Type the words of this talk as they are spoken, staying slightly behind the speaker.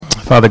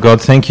Father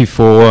God, thank you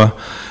for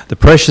the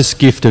precious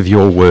gift of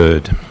your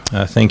word.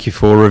 Thank you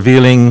for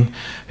revealing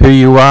who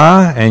you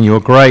are and your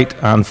great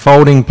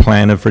unfolding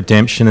plan of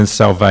redemption and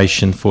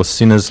salvation for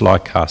sinners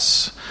like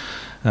us.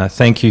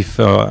 Thank you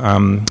for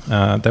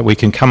that we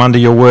can come under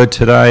your word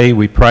today.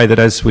 We pray that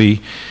as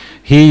we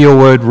hear your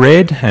word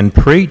read and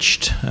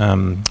preached,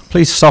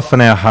 please soften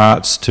our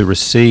hearts to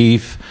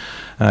receive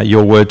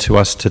your word to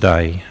us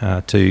today,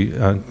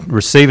 to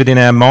receive it in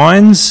our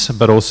minds,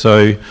 but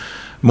also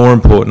more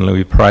importantly,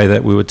 we pray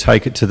that we would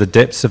take it to the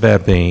depths of our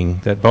being,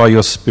 that by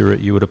your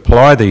Spirit you would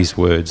apply these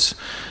words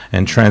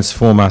and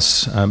transform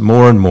us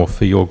more and more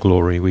for your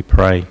glory, we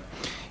pray.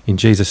 In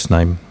Jesus'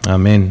 name,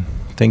 amen.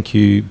 Thank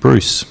you,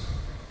 Bruce.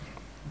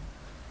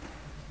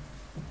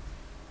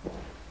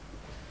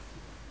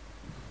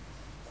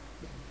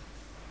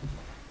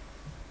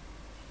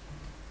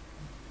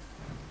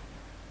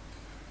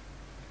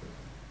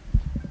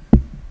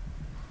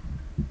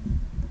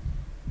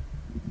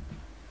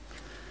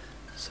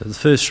 So the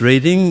first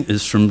reading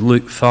is from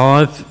Luke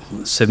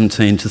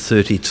 5:17 to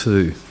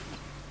 32.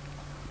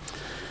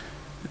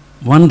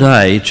 One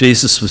day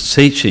Jesus was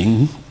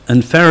teaching,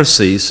 and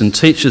Pharisees and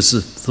teachers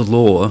of the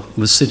law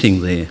were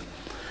sitting there.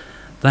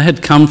 They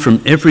had come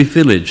from every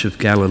village of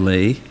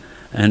Galilee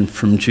and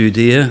from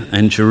Judea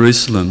and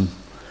Jerusalem,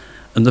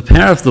 and the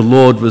power of the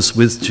Lord was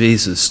with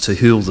Jesus to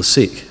heal the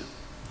sick.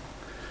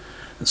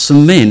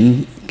 Some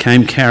men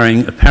came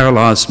carrying a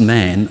paralysed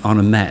man on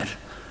a mat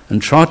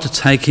and tried to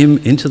take him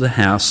into the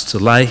house to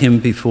lay him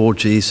before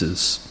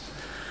Jesus.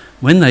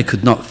 When they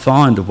could not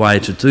find a way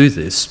to do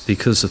this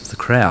because of the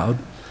crowd,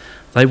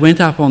 they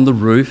went up on the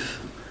roof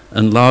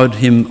and lowered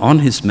him on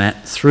his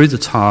mat through the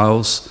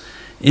tiles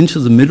into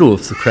the middle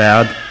of the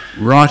crowd,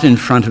 right in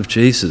front of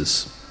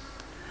Jesus.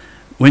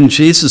 When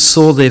Jesus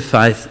saw their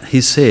faith, he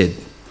said,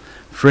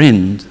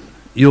 "Friend,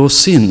 your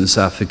sins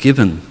are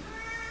forgiven."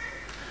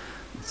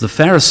 The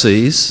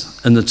Pharisees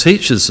and the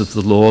teachers of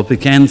the law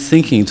began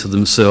thinking to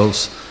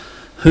themselves,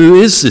 "Who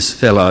is this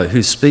fellow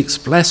who speaks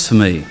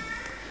blasphemy?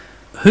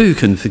 Who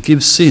can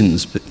forgive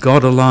sins but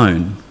God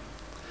alone?"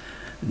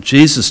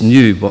 Jesus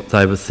knew what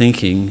they were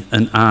thinking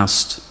and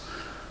asked,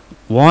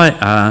 "Why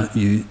are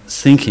you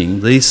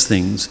thinking these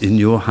things in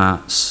your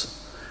hearts?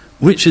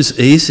 Which is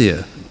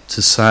easier,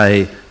 to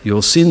say,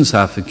 'Your sins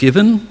are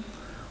forgiven,'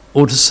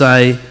 or to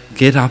say,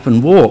 'Get up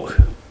and walk'?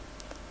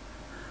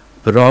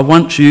 But I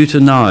want you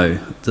to know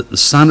that the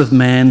Son of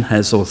Man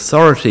has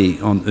authority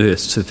on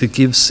earth to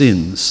forgive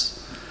sins."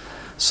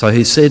 So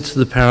he said to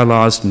the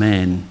paralysed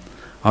man,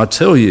 "I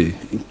tell you,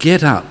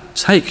 get up,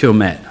 take your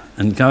mat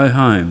and go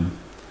home."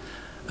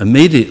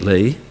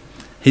 Immediately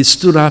he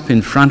stood up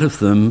in front of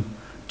them,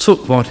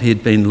 took what he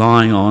had been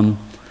lying on,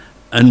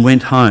 and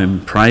went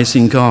home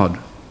praising God.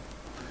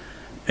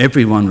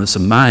 Everyone was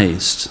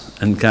amazed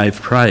and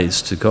gave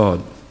praise to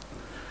God.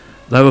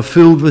 They were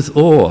filled with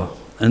awe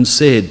and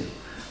said,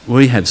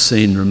 "We have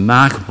seen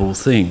remarkable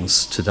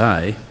things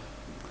today."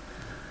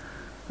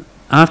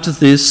 After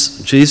this,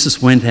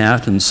 Jesus went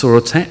out and saw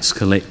a tax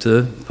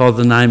collector by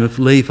the name of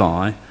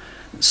Levi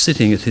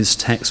sitting at his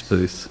tax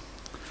booth.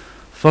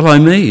 "Follow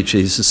me,"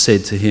 Jesus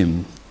said to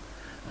him.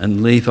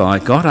 And Levi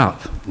got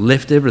up,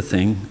 left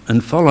everything,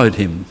 and followed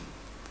him.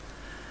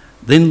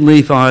 Then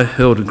Levi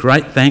held a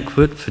great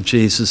banquet for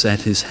Jesus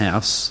at his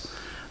house,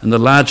 and a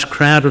large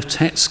crowd of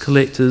tax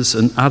collectors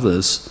and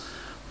others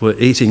were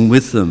eating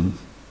with them.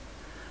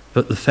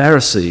 But the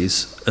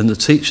Pharisees and the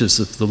teachers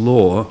of the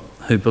law,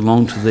 who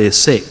belonged to their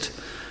sect,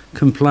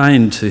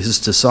 complained to his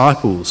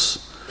disciples,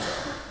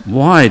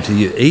 "Why do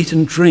you eat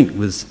and drink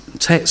with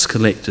tax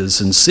collectors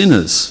and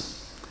sinners?"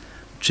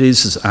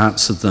 Jesus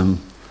answered them,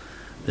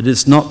 "It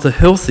is not the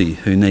healthy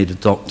who need a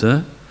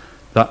doctor,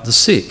 but the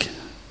sick.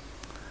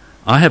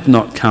 I have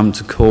not come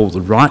to call the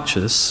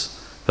righteous,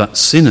 but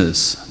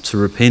sinners to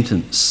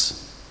repentance."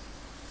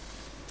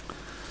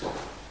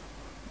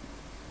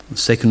 The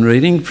second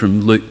reading from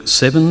Luke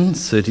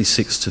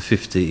 7:36 to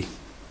 50.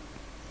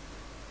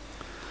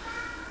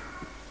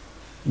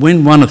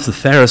 When one of the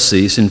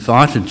Pharisees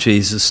invited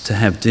Jesus to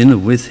have dinner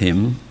with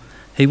him,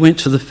 he went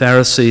to the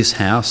Pharisee's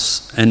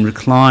house and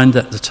reclined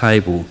at the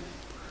table.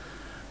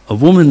 A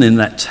woman in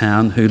that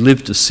town who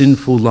lived a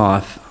sinful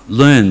life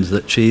learned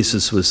that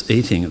Jesus was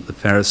eating at the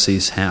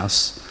Pharisee's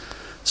house,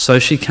 so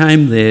she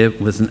came there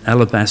with an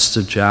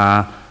alabaster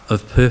jar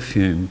of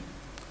perfume.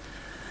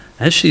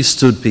 As she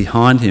stood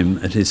behind him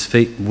at his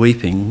feet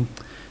weeping,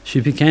 she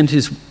began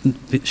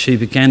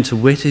to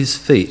wet his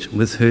feet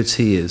with her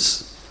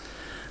tears.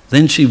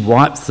 Then she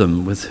wiped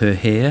them with her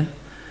hair,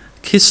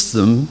 kissed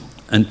them,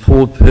 and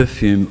poured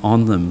perfume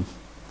on them.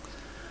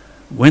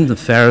 When the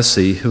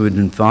Pharisee who had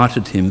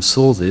invited him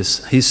saw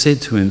this, he said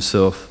to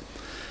himself,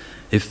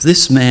 "If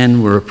this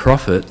man were a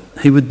prophet,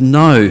 he would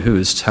know who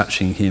is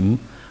touching him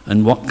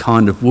and what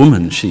kind of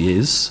woman she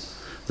is,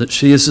 that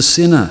she is a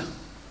sinner."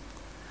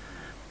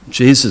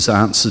 Jesus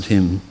answered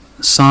him,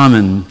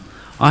 "Simon,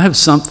 I have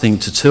something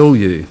to tell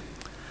you."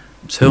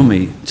 "Tell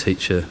me,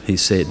 teacher," he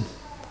said.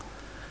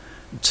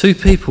 2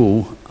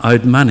 people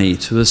owed money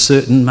to a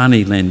certain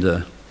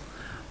moneylender.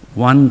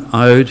 One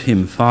owed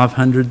him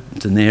 500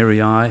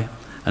 denarii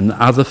and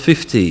the other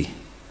 50.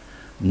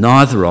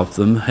 Neither of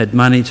them had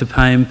money to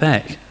pay him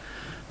back,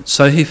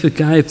 so he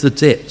forgave the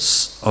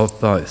debts of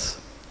both.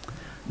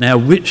 Now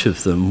which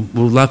of them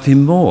will love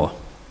him more?"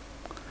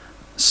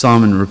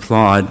 Simon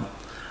replied,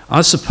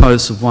 "I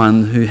suppose the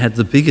one who had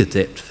the bigger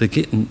debt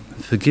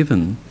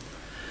forgiven."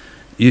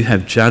 "You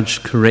have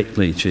judged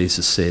correctly,"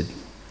 Jesus said.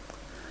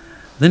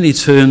 Then he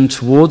turned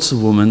towards the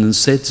woman and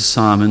said to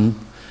Simon,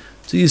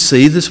 "Do you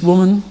see this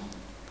woman?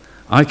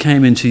 I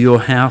came into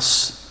your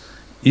house.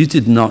 You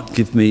did not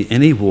give me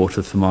any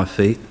water for my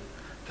feet,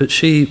 but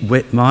she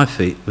wet my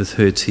feet with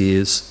her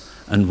tears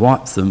and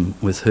wiped them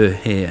with her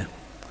hair.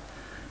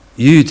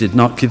 You did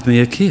not give me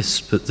a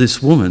kiss, but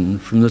this woman,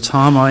 from the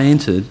time I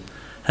entered,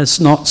 has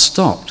not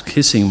stopped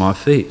kissing my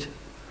feet.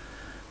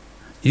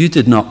 You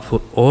did not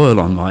put oil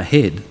on my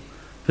head,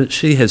 but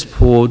she has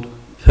poured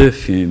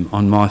perfume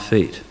on my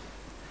feet.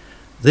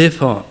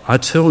 Therefore, I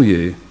tell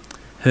you,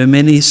 her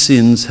many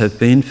sins have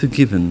been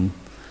forgiven,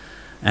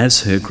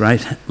 as her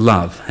great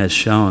love has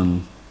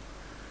shown.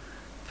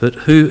 But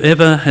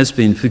whoever has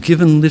been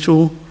forgiven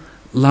little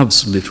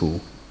loves little."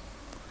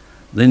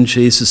 Then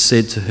Jesus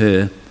said to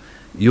her,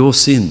 "Your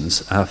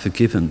sins are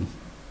forgiven."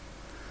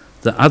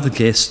 The other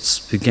guests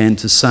began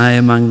to say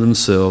among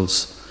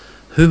themselves,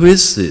 "Who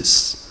is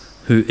this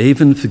who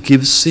even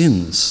forgives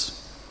sins?"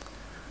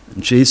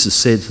 And Jesus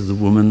said to the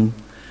woman,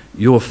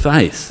 "Your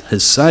faith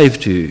has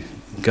saved you.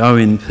 Go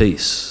in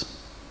peace."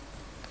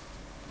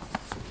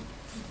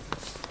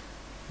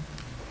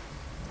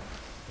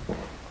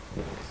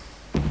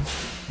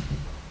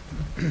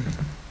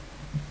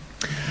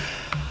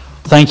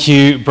 Thank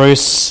you,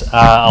 Bruce.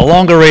 A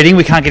longer reading.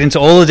 We can't get into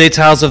all the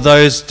details of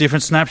those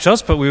different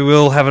snapshots, but we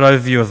will have an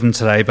overview of them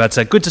today. But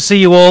good to see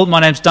you all.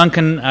 My name's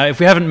Duncan. If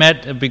we haven't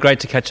met, it'd be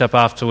great to catch up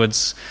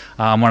afterwards.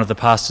 I'm one of the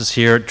pastors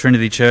here at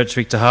Trinity Church,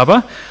 Victor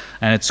Harbour,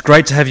 and it's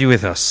great to have you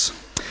with us.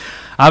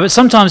 But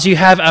sometimes you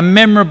have a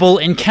memorable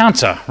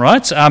encounter,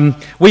 right?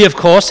 We, of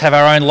course, have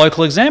our own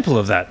local example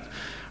of that.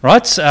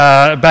 Right,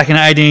 back in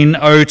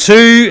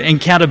 1802,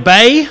 Encounter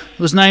Bay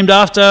was named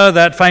after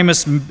that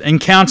famous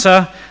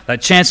encounter,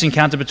 that chance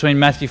encounter between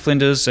Matthew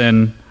Flinders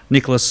and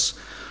Nicholas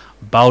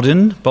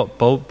Baldwin,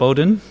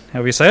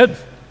 however you say it.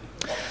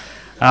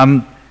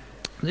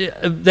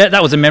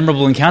 That was a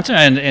memorable encounter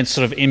and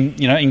sort of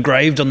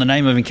engraved on the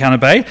name of Encounter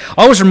Bay.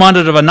 I was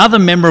reminded of another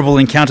memorable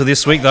encounter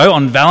this week, though,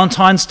 on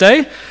Valentine's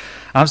Day.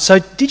 So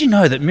did you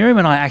know that Miriam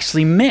and I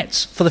actually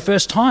met for the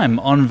first time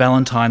on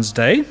Valentine's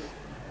Day?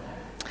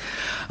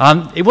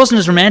 It wasn't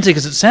as romantic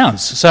as it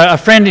sounds. So a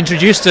friend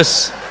introduced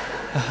us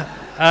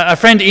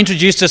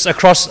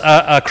across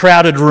a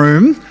crowded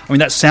room. I mean,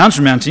 that sounds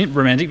romantic,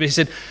 but he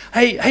said,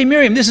 "Hey,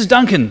 Miriam, this is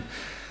Duncan."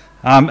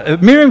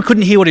 Miriam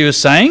couldn't hear what he was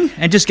saying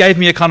and just gave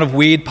me a kind of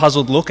weird,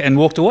 puzzled look and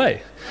walked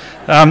away.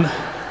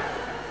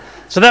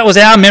 So that was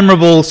our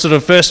memorable sort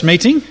of first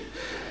meeting.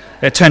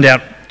 It turned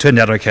out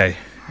okay.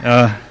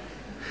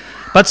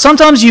 But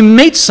sometimes you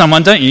meet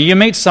someone, don't you? You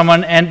meet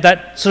someone and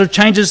that sort of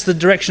changes the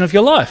direction of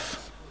your life.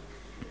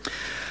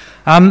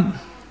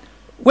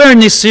 We're in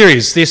this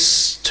series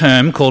this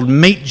term called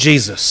Meet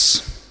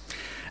Jesus.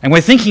 And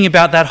we're thinking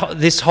about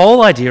this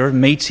whole idea of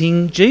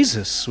meeting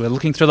Jesus. We're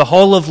looking through the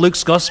whole of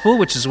Luke's Gospel,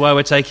 which is why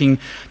we're taking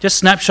just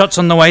snapshots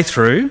on the way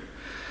through.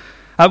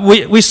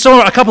 We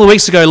saw a couple of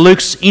weeks ago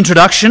Luke's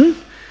introduction,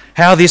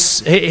 how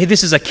this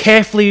is a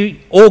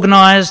carefully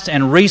organised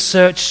and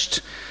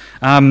researched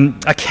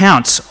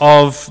account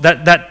of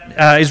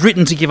that is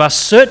written to give us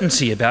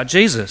certainty about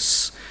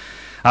Jesus.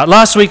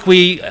 Last week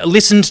we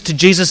listened to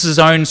Jesus'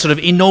 own sort of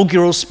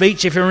inaugural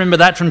speech. If you remember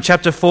that from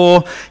chapter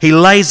 4, he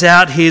lays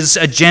out his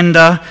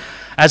agenda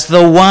as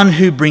the one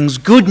who brings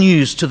good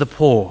news to the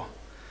poor.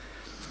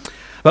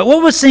 But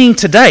what we're seeing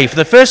today, for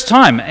the first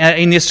time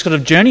in this sort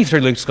of journey through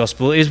Luke's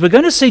Gospel, is we're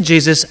going to see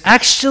Jesus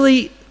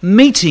actually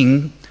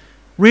meeting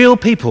real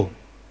people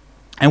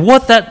and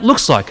what that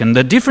looks like and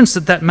the difference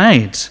that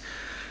made.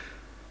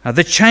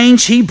 The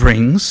change he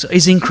brings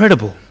is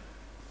incredible.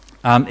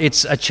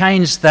 It's a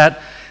change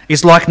that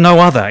is like no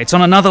other. It's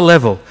on another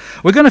level.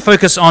 We're going to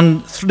focus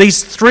on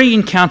these three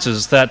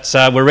encounters that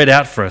were read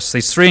out for us.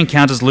 These three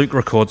encounters Luke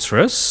records for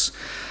us.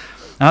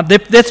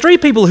 They're three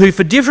people who,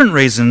 for different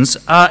reasons,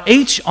 are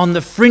each on the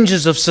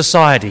fringes of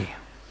society.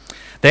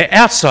 They're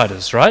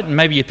outsiders, right? And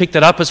maybe you picked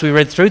that up as we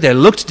read through. They're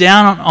looked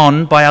down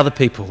on by other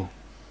people.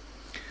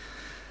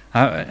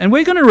 And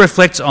we're going to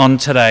reflect on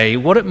today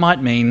what it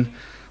might mean,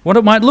 what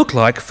it might look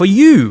like for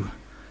you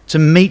to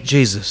meet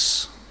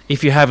Jesus,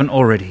 if you haven't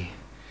already.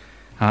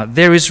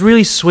 There is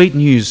really sweet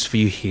news for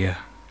you here.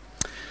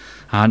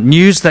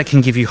 News that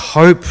can give you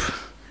hope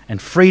and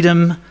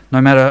freedom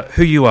no matter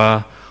who you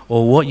are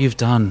or what you've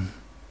done.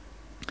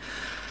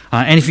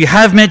 And if you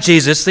have met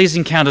Jesus, these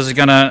encounters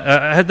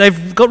are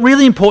they've got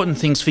really important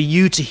things for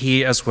you to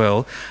hear as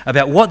well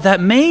about what that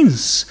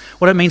means,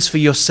 what it means for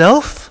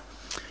yourself,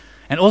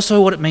 and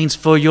also what it means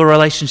for your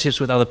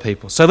relationships with other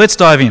people. So let's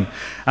dive in.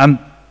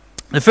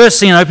 The first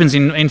scene opens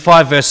in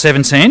 5 verse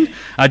 17.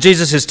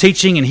 Jesus is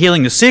teaching and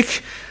healing the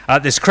sick.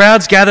 There's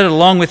crowds gathered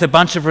along with a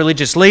bunch of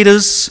religious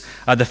leaders,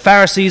 the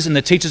Pharisees and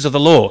the teachers of the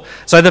law.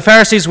 So the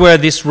Pharisees were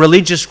this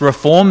religious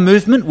reform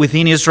movement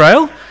within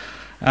Israel.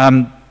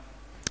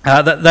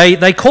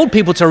 They called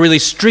people to really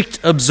strict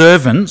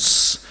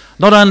observance,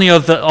 not only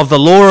of the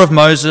law of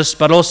Moses,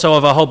 but also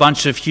of a whole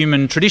bunch of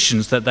human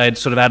traditions that they'd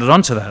sort of added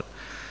onto that,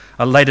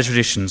 later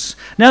traditions.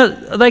 Now,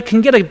 they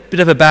can get a bit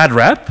of a bad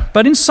rap,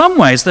 but in some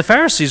ways the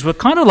Pharisees were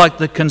kind of like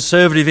the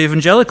conservative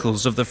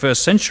evangelicals of the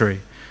first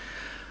century.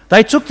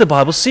 They took the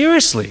Bible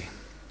seriously.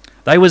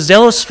 They were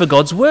zealous for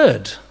God's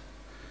word.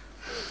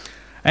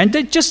 And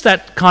just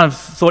that kind of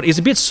thought is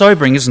a bit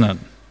sobering, isn't it?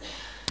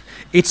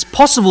 It's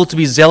possible to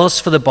be zealous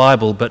for the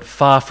Bible, but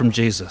far from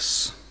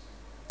Jesus.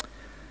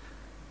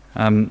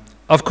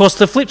 Of course,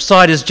 the flip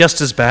side is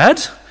just as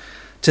bad.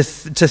 To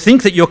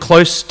think that you're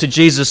close to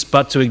Jesus,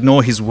 but to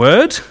ignore his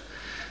word.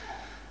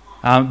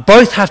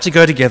 Both have to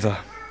go together.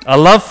 A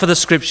love for the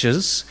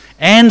scriptures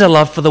and a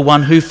love for the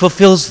one who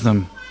fulfills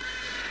them.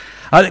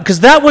 Because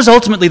that was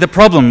ultimately the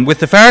problem with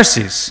the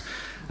Pharisees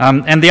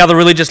and the other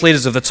religious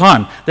leaders of the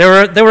time.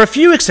 There were a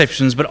few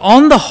exceptions, but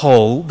on the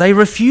whole, they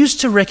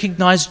refused to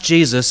recognize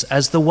Jesus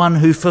as the one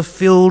who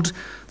fulfilled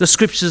the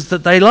scriptures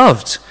that they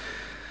loved.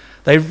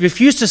 They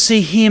refused to see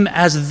him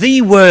as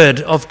the Word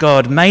of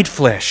God made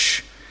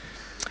flesh.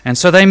 And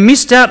so they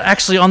missed out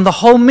actually on the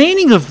whole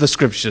meaning of the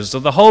scriptures,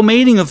 of the whole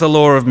meaning of the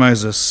law of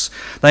Moses.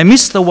 They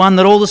missed the one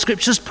that all the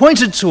scriptures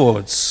pointed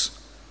towards.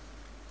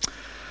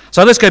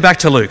 So let's go back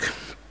to Luke.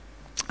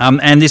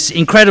 And this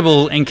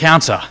incredible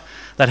encounter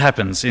that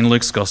happens in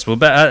Luke's gospel.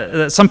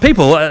 But some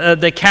people,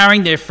 they're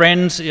carrying their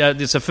friend.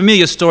 It's a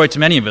familiar story to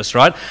many of us,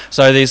 right?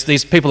 So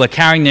these people are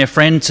carrying their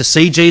friend to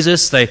see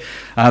Jesus. Their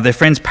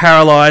friend's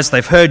paralyzed.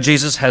 They've heard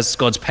Jesus has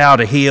God's power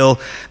to heal.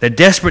 They're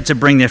desperate to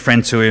bring their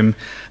friend to him.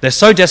 They're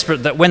so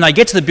desperate that when they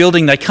get to the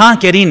building, they can't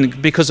get in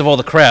because of all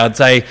the crowds.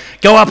 They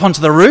go up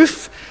onto the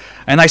roof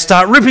and they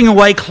start ripping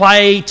away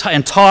clay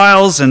and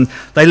tiles, and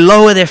they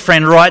lower their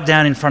friend right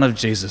down in front of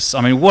Jesus.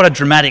 I mean, what a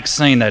dramatic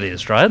scene that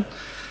is, right?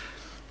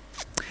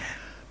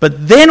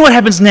 But then what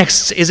happens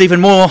next is even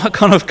more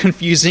kind of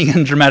confusing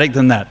and dramatic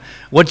than that.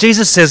 What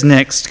Jesus says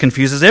next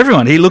confuses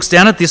everyone. He looks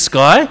down at this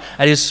guy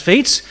at his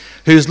feet,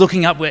 who's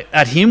looking up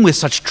at him with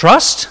such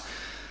trust.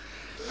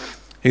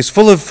 He's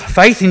full of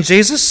faith in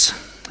Jesus,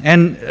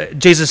 and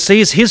Jesus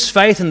sees his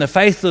faith and the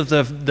faith of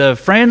the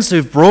friends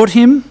who've brought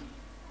him.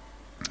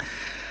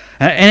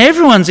 And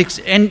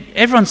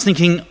everyone's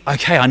thinking,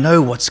 okay, I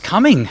know what's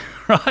coming,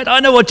 right? I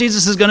know what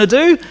Jesus is going to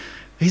do.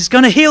 He's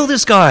going to heal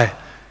this guy.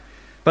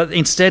 But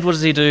instead, what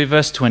does he do?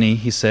 Verse 20,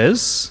 he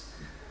says,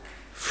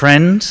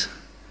 "Friend,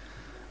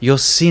 your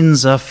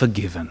sins are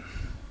forgiven."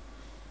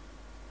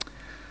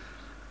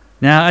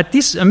 Now,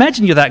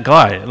 imagine you're that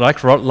guy,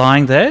 like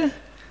lying there.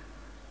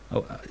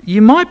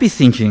 You might be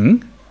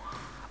thinking,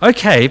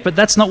 okay, but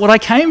that's not what I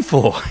came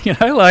for.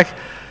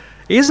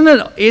 Isn't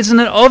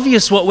it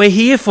obvious what we're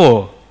here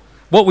for?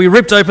 What we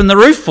ripped open the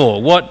roof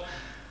for?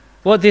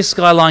 What this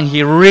guy lying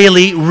here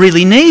really,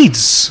 really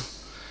needs?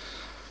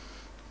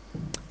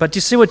 But do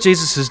you see what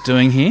Jesus is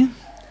doing here?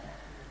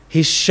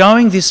 He's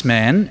showing this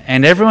man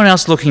and everyone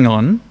else looking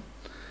on,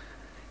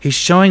 he's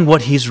showing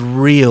what his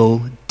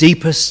real,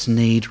 deepest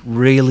need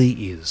really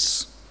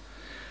is.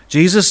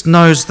 Jesus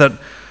knows that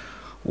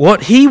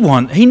he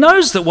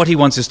knows that what he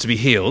wants is to be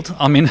healed.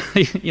 I mean,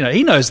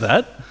 he knows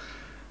that.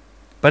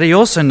 But he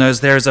also knows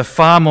there is a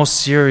far more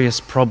serious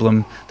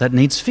problem that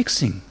needs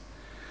fixing.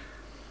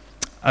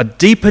 A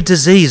deeper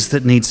disease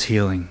that needs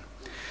healing.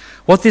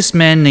 What this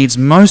man needs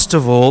most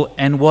of all,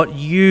 and what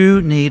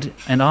you need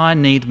and I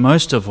need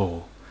most of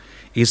all,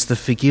 is the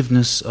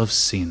forgiveness of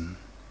sin.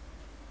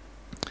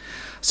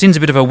 Sin's a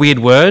bit of a weird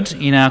word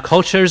in our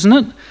culture, isn't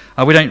it?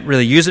 We don't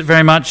really use it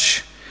very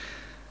much.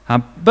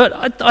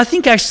 But I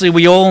think actually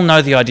we all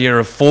know the idea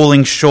of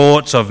falling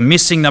short, of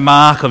missing the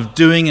mark, of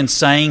doing and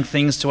saying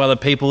things to other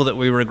people that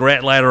we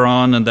regret later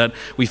on and that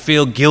we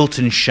feel guilt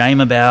and shame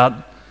about.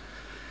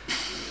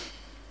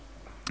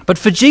 But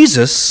for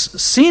Jesus,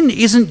 sin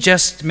isn't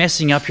just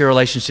messing up your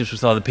relationships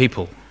with other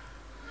people.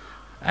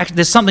 Actually,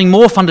 there's something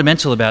more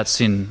fundamental about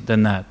sin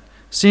than that.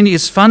 Sin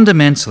is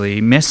fundamentally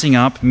messing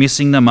up,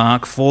 missing the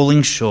mark,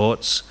 falling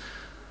short,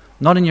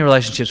 not in your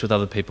relationships with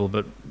other people,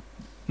 but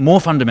more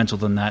fundamental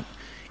than that,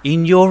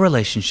 in your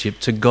relationship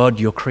to God,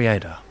 your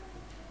Creator,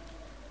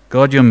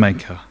 God, your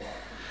Maker.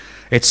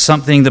 It's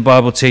something the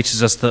Bible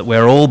teaches us that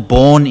we're all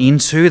born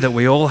into, that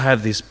we all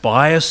have this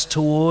bias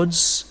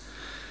towards.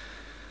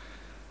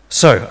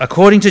 So,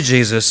 according to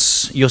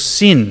Jesus, your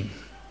sin,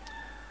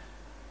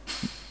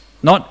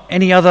 not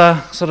any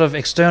other sort of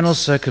external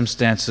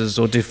circumstances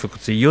or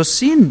difficulty, your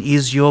sin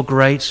is your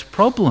great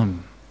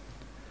problem.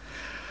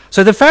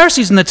 So the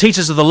Pharisees and the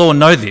teachers of the law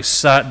know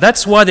this.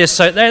 That's why they're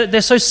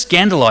so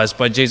scandalized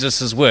by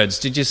Jesus' words.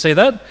 Did you see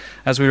that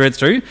as we read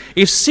through?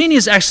 If sin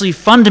is actually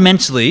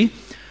fundamentally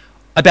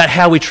about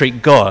how we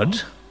treat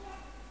God,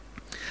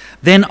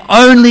 then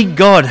only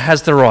God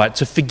has the right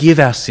to forgive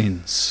our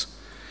sins.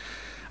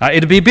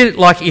 It'd be a bit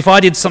like if I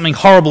did something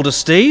horrible to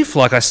Steve,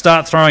 like I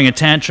start throwing a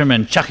tantrum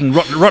and chucking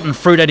rotten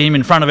fruit at him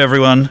in front of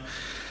everyone.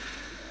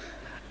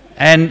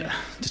 And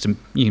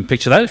you can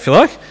picture that if you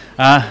like.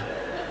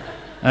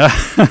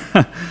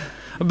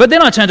 But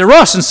then I turn to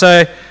Ross and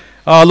say,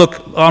 "Oh,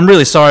 look, I'm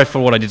really sorry for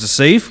what I did to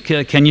Steve.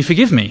 Can you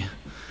forgive me?"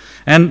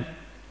 And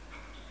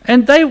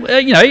they,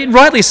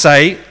 rightly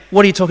say,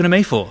 "What are you talking to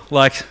me for?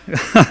 Like,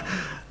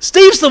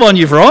 Steve's the one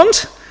you've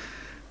wronged.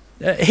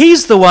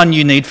 He's the one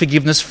you need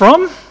forgiveness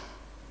from."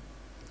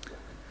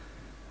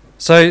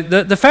 So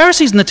the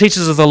Pharisees and the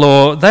teachers of the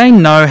law, they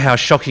know how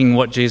shocking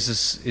what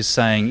Jesus is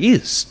saying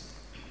is.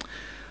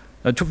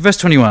 Verse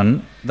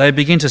 21, they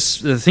begin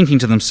thinking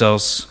to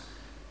themselves,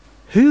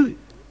 Who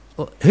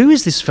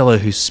is this fellow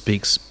who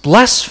speaks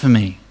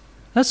blasphemy?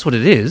 That's what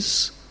it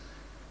is.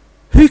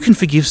 Who can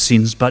forgive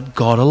sins but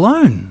God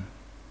alone?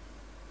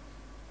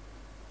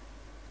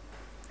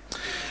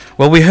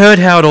 Well, we heard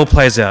how it all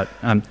plays out.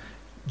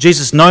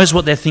 Jesus knows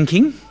what they're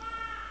thinking,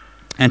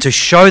 and to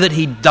show that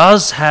he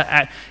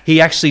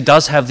actually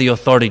does have the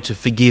authority to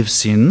forgive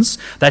sins,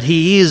 that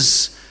he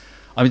is,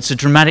 it's a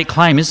dramatic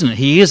claim, isn't it?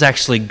 He is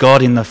actually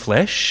God in the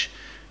flesh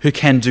who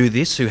can do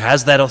this, who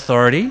has that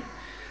authority.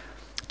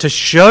 To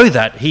show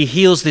that, he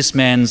heals this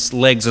man's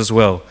legs as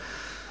well.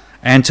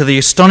 And to the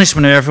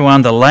astonishment of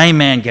everyone, the lame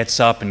man gets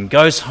up and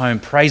goes home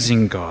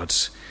praising God.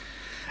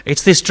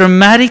 It's this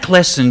dramatic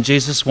lesson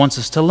Jesus wants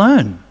us to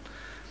learn.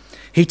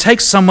 He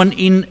takes someone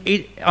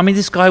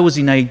this guy was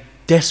in a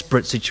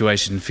desperate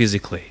situation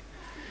physically.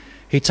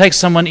 He takes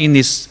someone in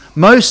this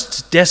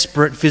most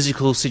desperate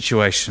physical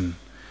situation,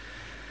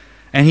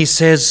 and he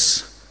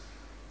says,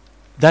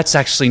 that's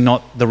actually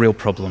not the real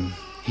problem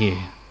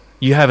here.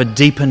 You have a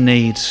deeper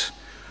need.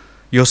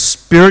 Your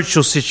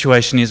spiritual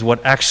situation is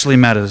what actually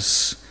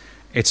matters.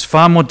 It's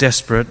far more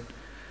desperate.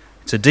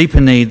 It's a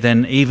deeper need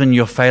than even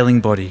your failing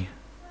body.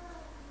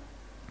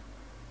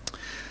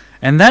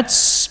 And that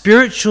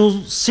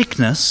spiritual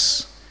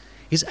sickness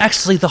is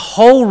actually the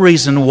whole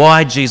reason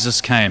why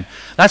Jesus came.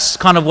 That's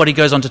kind of what he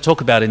goes on to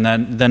talk about in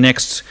the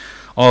next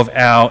of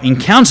our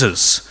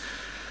encounters.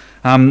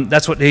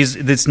 That's what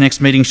this next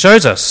meeting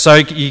shows us. So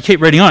you keep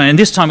reading on, and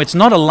this time it's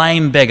not a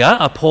lame beggar,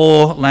 a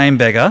poor lame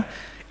beggar.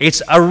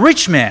 It's a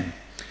rich man.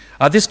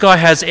 This guy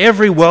has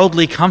every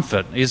worldly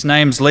comfort. His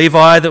name's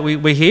Levi that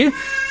we hear.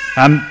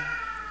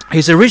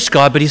 He's a rich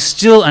guy, but he's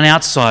still an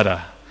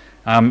outsider.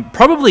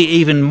 Probably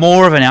even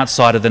more of an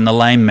outsider than the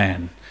lame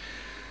man.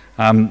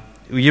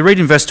 You read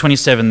in verse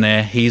 27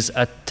 there, he's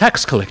a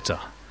tax collector.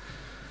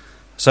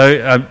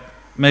 So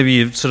maybe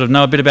you sort of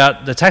know a bit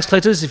about the tax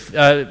collectors. If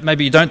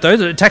maybe you don't, though.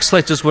 The tax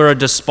collectors were a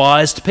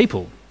despised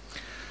people.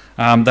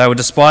 They were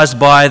despised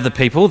by the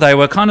people. They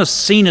were kind of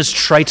seen as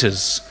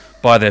traitors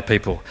by their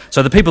people.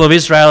 So the people of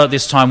Israel at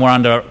this time were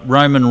under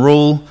Roman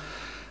rule.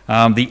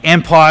 The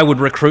empire would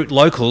recruit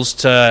locals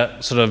to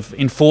sort of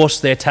enforce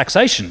their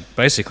taxation,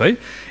 basically.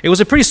 It was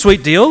a pretty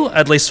sweet deal,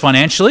 at least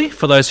financially,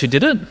 for those who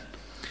did it.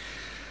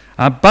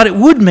 But it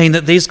would mean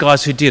that these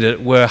guys who did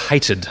it were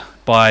hated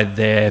by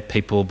their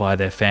people, by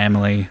their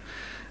family,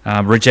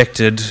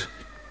 rejected,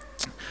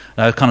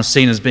 kind of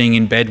seen as being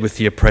in bed with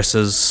the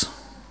oppressors.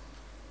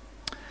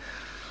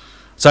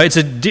 So it's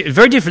a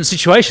very different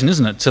situation,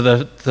 isn't it, to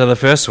the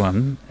first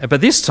one? But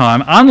this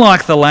time,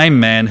 unlike the lame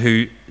man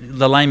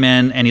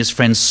and his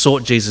friends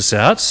sought Jesus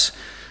out,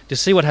 do you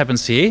see what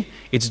happens here?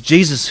 It's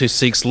Jesus who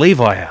seeks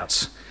Levi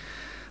out,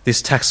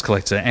 this tax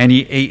collector, and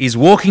he's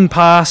walking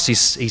past, he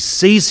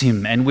sees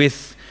him, and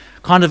with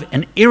kind of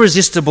an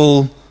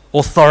irresistible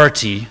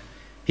authority,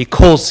 he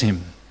calls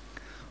him,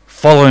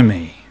 "Follow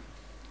me,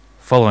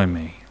 follow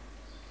me."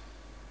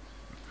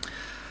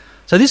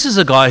 So this is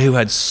a guy who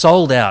had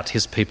sold out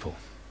his people.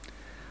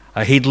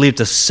 He'd lived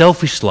a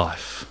selfish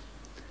life.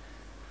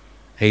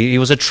 He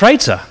was a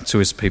traitor to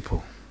his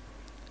people.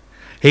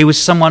 He was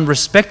someone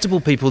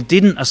respectable people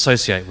didn't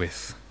associate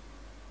with.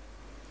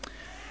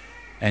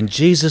 And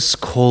Jesus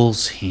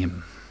calls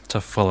him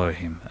to follow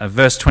him.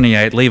 Verse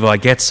 28, Levi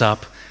gets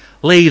up,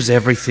 leaves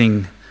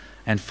everything,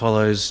 and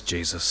follows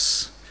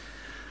Jesus.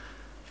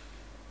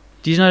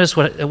 Do you notice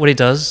what he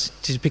does?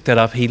 Did you pick that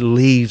up? He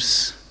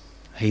leaves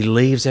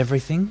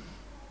everything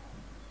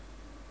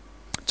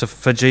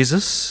for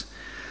Jesus.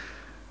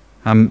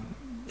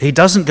 He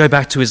doesn't go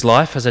back to his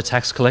life as a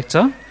tax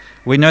collector.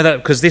 We know that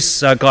because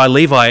this guy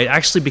Levi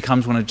actually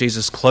becomes one of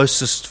Jesus'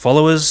 closest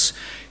followers.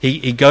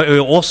 He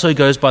also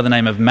goes by the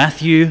name of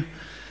Matthew,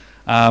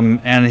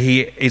 and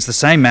he is the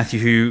same Matthew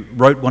who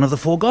wrote one of the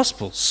 4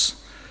 Gospels.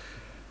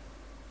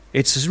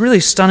 It's a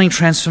really stunning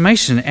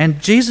transformation,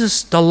 and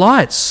Jesus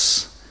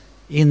delights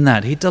in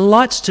that. He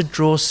delights to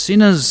draw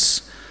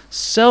sinners,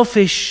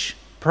 selfish,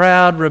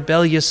 proud,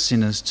 rebellious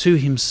sinners, to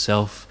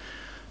himself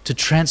to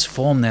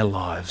transform their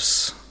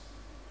lives.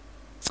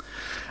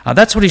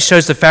 That's what he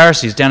shows the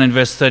Pharisees down in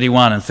verse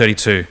 31 and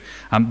 32.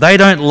 They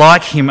don't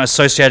like him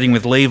associating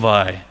with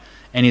Levi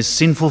and his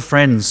sinful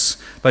friends.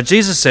 But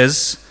Jesus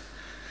says,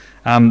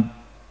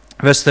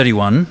 verse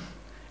 31,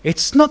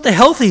 "It's not the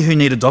healthy who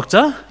need a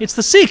doctor, it's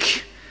the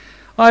sick.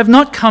 I have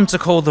not come to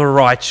call the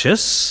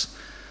righteous,"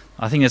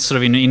 I think it's sort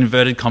of in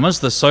inverted commas,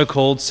 the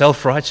so-called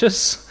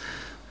self-righteous.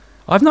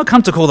 "I've not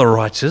come to call the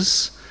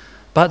righteous,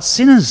 but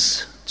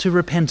sinners to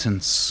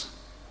repentance."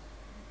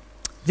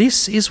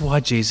 This is why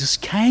Jesus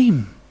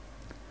came,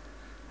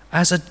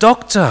 as a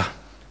doctor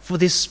for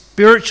this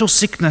spiritual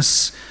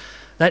sickness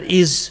that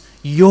is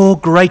your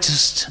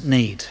greatest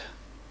need.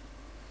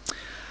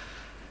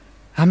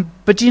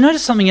 But do you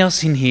notice something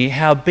else in here?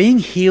 How being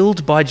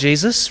healed by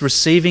Jesus,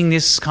 receiving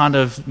this kind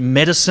of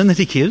medicine that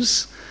he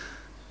gives,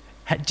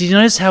 do you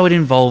notice how it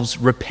involves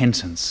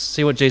repentance?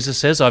 See what Jesus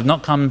says? I've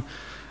not come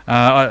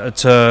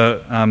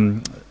to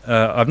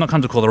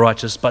call the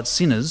righteous, but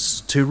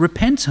sinners to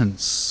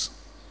repentance.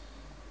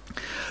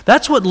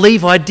 That's what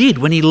Levi did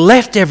when he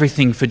left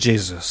everything for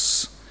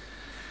Jesus.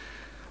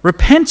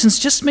 Repentance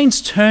just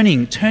means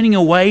turning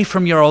away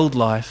from your old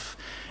life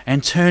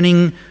and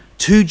turning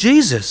to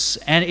Jesus.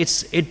 And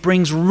it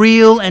brings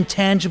real and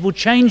tangible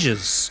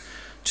changes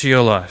to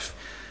your life.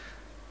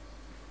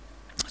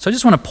 So I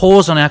just want to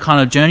pause on our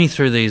kind of journey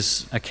through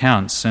these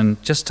accounts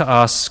and just to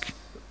ask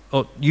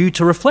you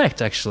to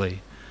reflect,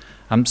 actually.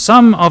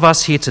 Some of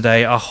us here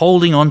today are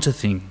holding on to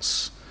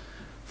things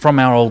from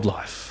our old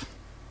life.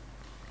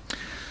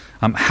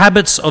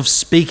 Habits of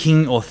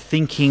speaking or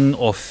thinking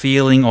or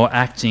feeling or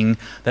acting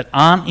that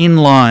aren't in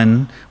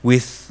line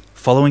with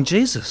following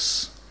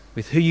Jesus,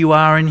 with who you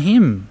are in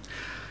him.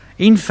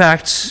 In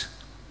fact,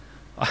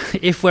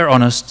 if we're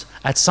honest,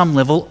 at some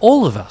level,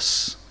 all of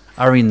us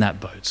are in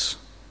that boat.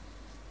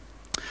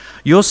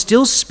 You're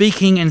still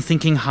speaking and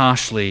thinking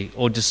harshly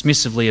or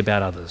dismissively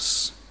about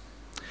others.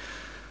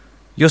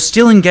 You're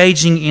still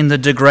engaging in the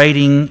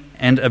degrading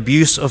and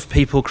abuse of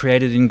people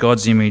created in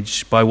God's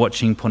image by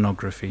watching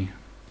pornography.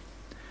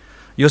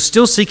 You're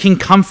still seeking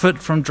comfort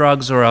from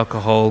drugs or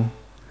alcohol.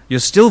 You're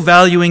still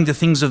valuing the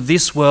things of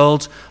this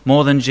world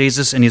more than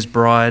Jesus and his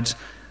bride,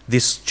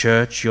 this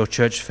church, your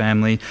church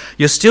family.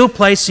 You're still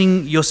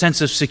placing your sense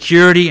of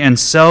security and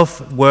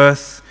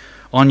self-worth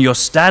on your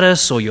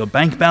status or your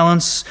bank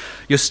balance.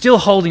 You're still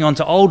holding on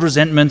to old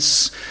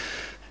resentments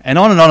and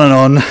on and on and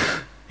on.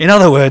 In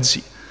other words,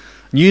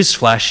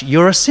 newsflash,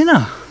 you're a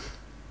sinner.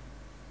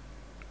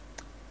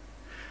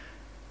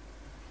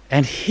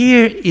 And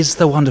here is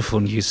the wonderful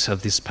news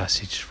of this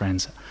passage,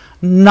 friends.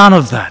 None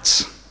of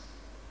that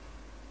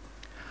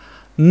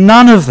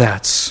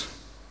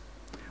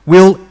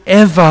will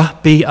ever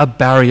be a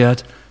barrier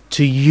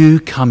to you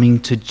coming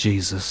to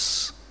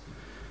Jesus,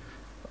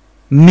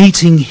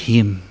 meeting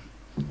him.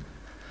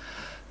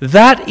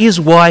 That is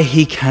why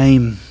he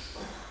came.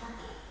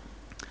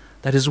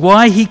 That is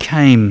why he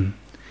came.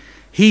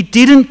 He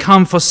didn't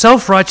come for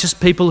self-righteous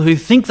people who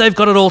think they've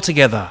got it all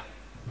together.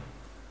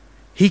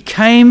 He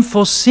came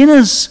for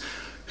sinners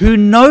who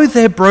know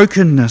their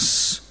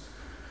brokenness,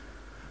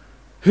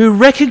 who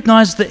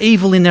recognize the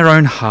evil in their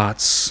own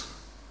hearts,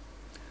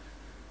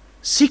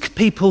 sick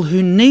people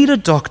who need a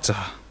doctor.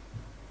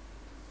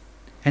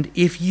 And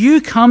if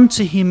you come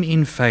to him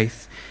in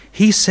faith,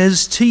 he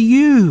says to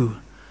you,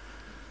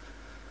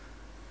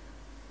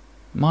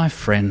 my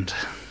friend,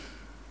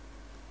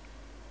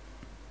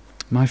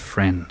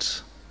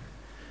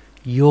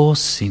 your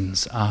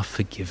sins are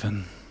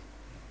forgiven.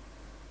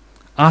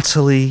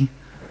 Utterly,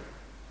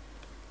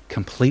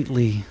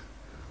 completely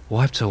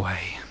wiped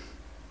away,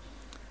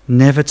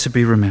 never to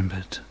be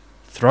remembered,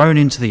 thrown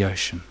into the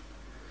ocean.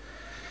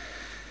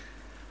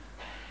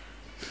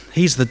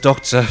 He's the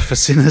doctor for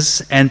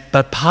sinners,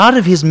 but part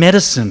of his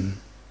medicine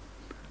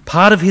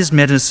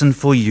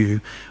for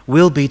you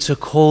will be to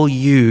call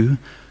you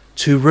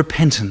to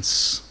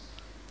repentance,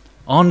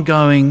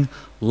 ongoing,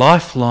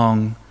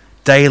 lifelong,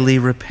 daily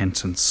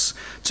repentance,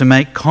 to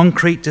make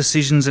concrete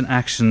decisions and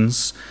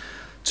actions,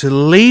 to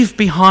leave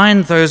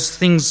behind those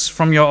things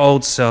from your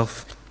old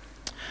self,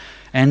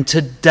 and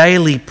to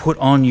daily put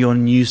on your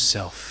new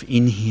self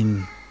in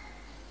him.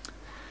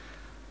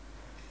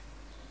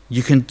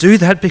 You can do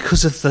that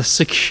because of the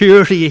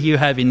security you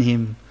have in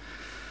him.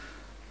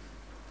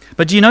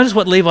 But do you notice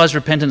what Levi's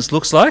repentance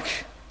looks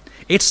like?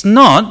 It's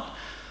not,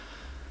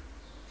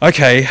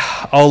 okay,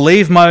 I'll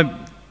leave my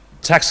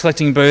tax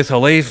collecting booth,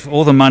 I'll leave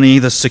all the money,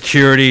 the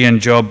security and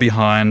job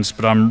behind,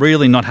 but I'm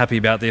really not happy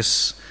about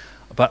this.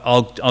 But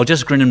I'll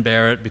just grin and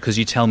bear it because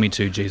you tell me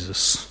to,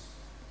 Jesus.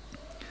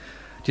 Do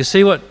you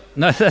see what?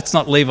 No, that's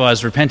not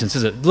Levi's repentance,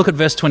 is it? Look at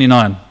verse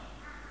 29.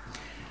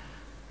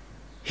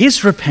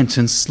 His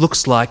repentance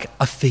looks like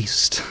a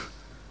feast.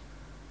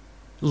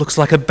 It looks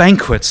like a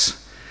banquet.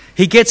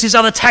 He gets his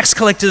other tax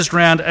collectors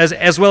round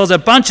as well as a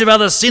bunch of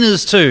other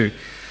sinners too,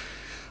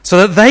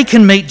 so that they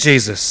can meet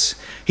Jesus.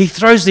 He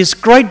throws this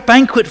great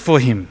banquet for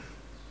him.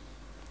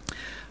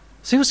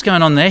 See what's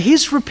going on there?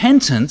 His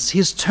repentance,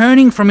 his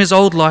turning from his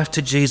old life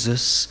to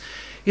Jesus,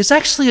 is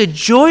actually a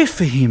joy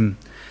for him.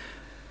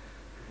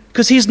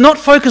 Because he's not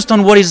focused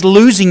on what he's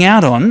losing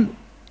out on.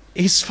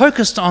 He's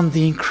focused on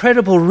the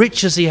incredible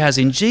riches he has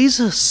in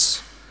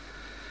Jesus.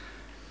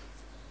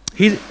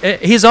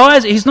 His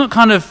eyes, he's not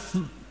kind of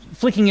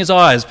flicking his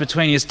eyes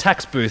between his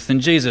tax booth and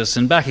Jesus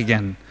and back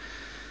again.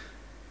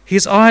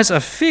 His eyes are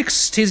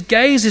fixed, his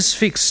gaze is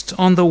fixed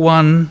on the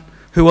one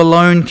who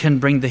alone can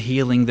bring the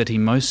healing that he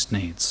most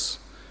needs.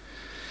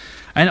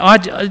 And I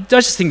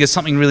just think there's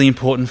something really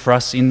important for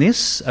us in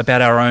this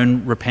about our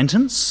own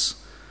repentance.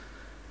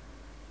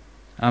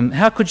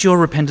 How could your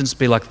repentance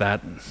be like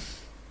that?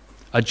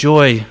 A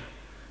joy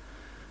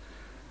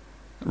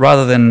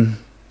rather than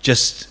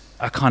just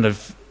a kind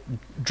of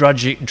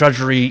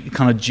drudgery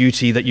kind of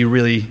duty that you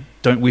really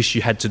don't wish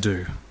you had to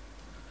do.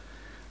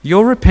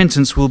 Your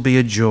repentance will be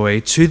a joy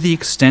to the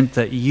extent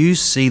that you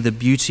see the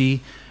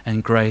beauty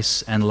and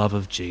grace and love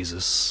of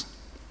Jesus.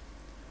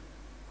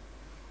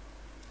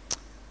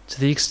 To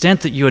the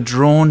extent that you are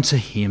drawn to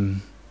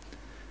him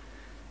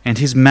and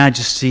his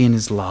majesty and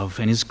his love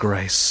and his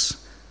grace.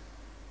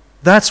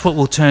 That's what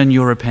will turn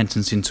your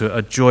repentance into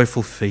a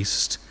joyful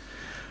feast.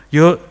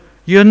 You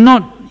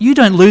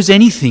don't lose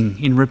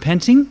anything in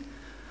repenting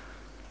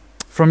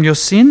from your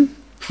sin.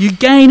 You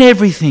gain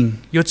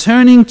everything. You're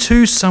turning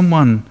to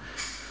someone,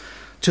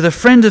 to the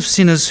friend of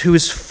sinners who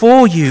is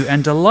for you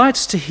and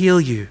delights to heal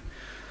you.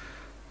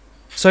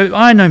 So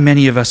I know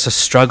many of us are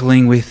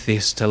struggling with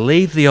this, to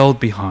leave the old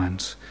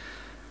behind.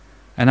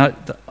 And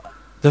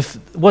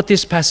what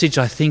this passage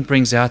I think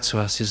brings out to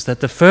us is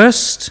that the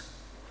first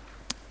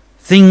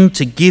thing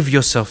to give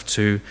yourself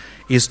to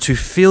is to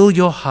fill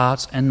your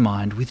heart and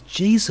mind with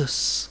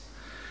Jesus.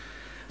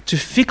 To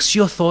fix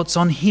your thoughts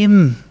on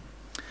him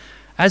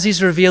as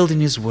he's revealed in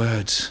his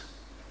word.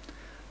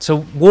 To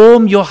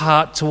warm your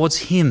heart towards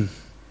him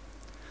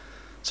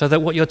so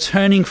that what you're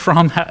turning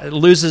from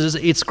loses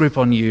its grip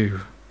on you.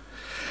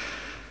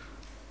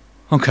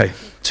 Okay,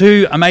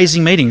 2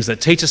 amazing meetings that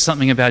teach us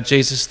something about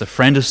Jesus, the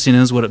friend of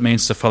sinners, what it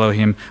means to follow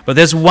him. But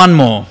there's one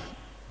more.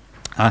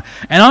 And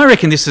I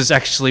reckon this is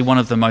actually one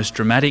of the most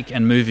dramatic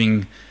and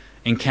moving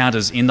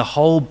encounters in the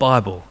whole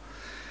Bible.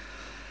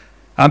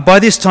 By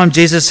this time,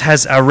 Jesus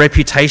has a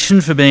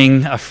reputation for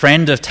being a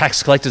friend of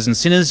tax collectors and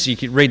sinners. You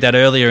could read that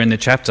earlier in the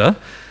chapter.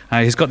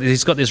 He's got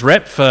this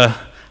rep for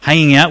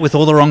hanging out with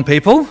all the wrong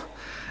people.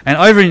 And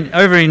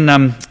over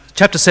in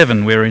chapter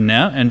 7 we're in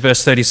now, and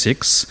verse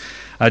 36,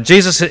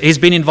 Jesus, he's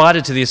been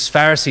invited to this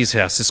Pharisee's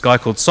house, this guy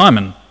called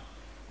Simon.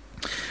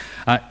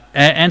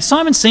 And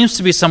Simon seems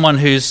to be someone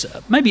who's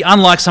maybe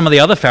unlike some of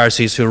the other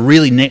Pharisees who are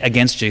really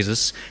against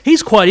Jesus.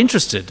 He's quite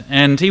interested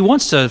and he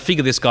wants to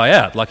figure this guy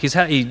out. Like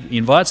he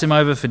invites him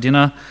over for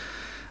dinner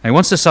and he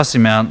wants to suss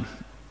him out.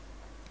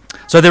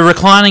 So they're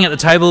reclining at the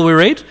table, we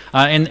read.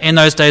 In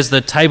those days, the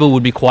table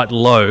would be quite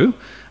low.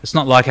 It's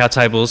not like our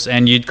tables,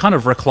 and you'd kind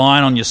of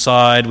recline on your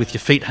side with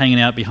your feet hanging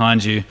out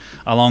behind you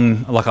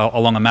along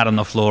a mat on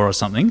the floor or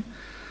something.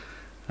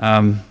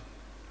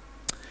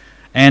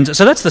 And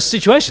so that's the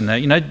situation.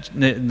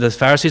 The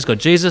Pharisees got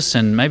Jesus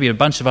and maybe a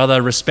bunch of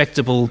other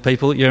respectable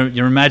people.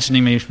 You're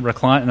imagining me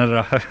reclining.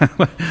 There's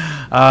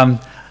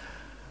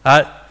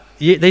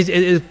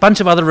a bunch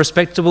of other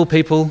respectable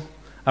people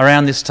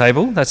around this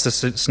table. That's the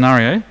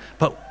scenario.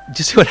 But do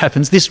you see what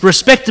happens? This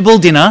respectable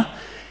dinner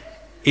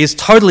is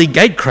totally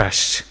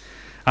gate-crashed.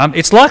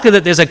 It's likely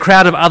that there's a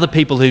crowd of other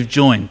people who've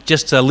joined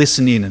just to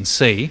listen in and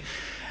see.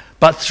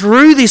 But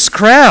through this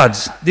crowd,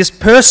 this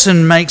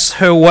person makes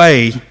her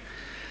way.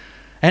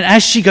 And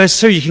as she goes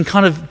through, you can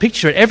kind of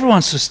picture it.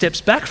 Everyone sort of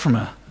steps back from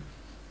her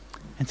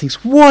and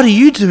thinks, what are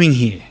you doing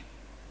here?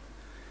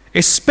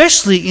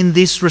 Especially in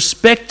this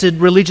respected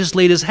religious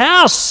leader's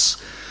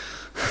house.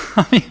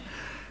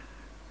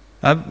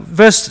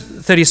 Verse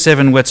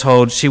 37, we're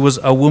told, she was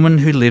a woman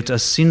who lived a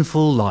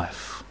sinful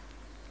life.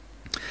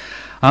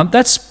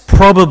 That's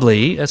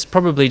probably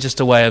just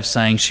a way of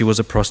saying she was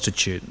a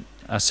prostitute,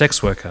 a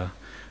sex worker,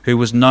 who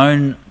was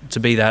known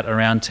to be that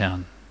around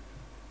town.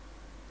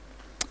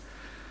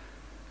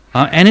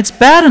 And it's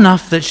bad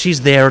enough that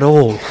she's there at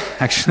all,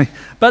 actually.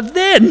 But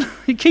then,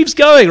 it keeps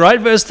going, right?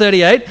 Verse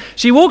 38,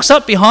 she walks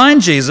up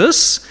behind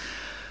Jesus,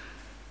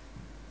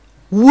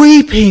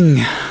 weeping,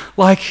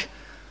 like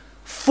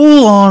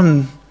full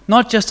on,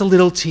 not just a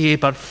little tear,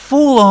 but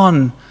full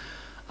on,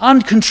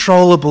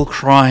 uncontrollable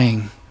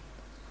crying.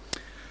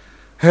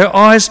 Her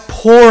eyes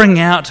pouring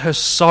out her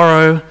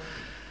sorrow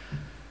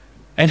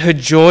and her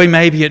joy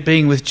maybe at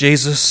being with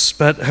Jesus,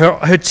 but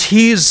her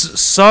tears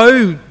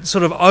so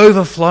sort of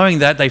overflowing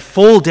that they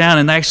fall down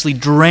and they actually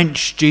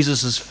drench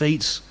Jesus'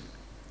 feet.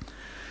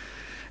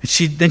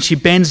 And then she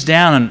bends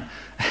down and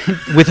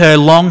with her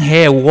long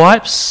hair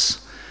wipes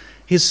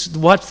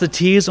the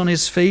tears on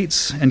his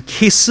feet and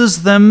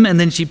kisses them, and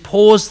then she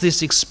pours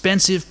this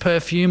expensive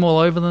perfume all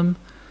over them.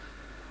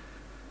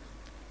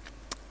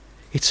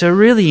 It's a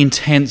really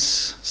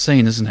intense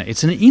scene, isn't it?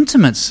 It's an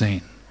intimate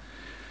scene.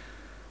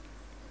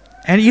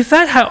 And if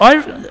that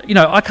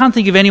I can't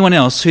think of anyone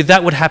else who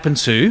that would happen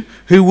to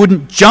who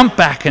wouldn't jump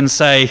back and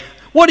say,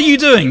 "What are you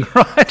doing?"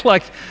 Right?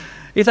 Like,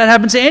 if that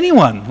happened to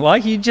anyone,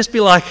 like you'd just be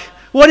like,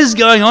 "What is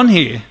going on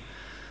here?"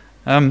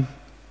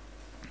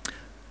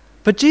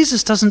 But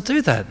Jesus doesn't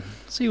do that.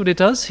 See what he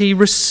does? He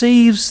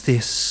receives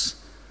this.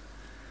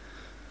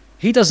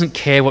 He doesn't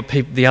care what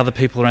the other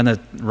people around the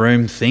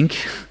room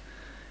think.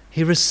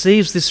 He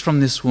receives this from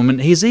this woman.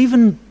 He's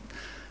even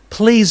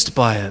pleased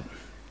by it.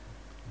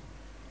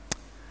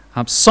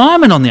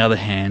 Simon, on the other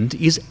hand,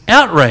 is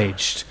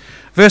outraged.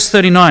 Verse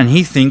 39,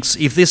 he thinks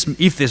if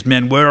this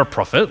man were a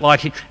prophet,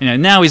 like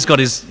now he's got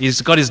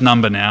his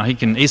number now.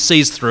 He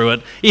sees through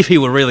it. If he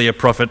were really a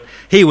prophet,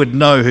 he would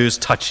know who's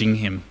touching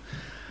him.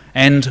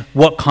 and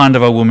what kind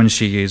of a woman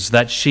she is,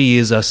 that she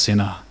is a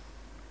sinner.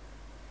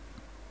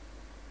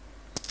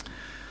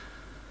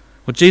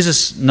 Well,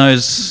 Jesus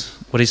knows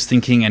what he's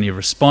thinking, and he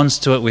responds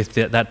to it with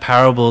that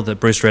parable that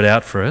Bruce read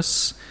out for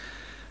us.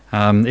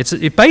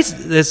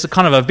 There's a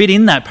kind of a bit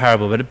in that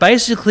parable, but it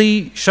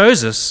basically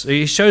shows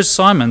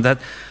Simon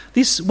that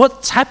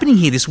what's happening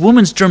here, this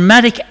woman's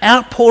dramatic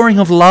outpouring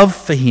of love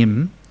for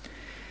him,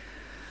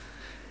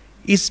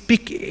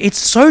 it's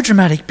so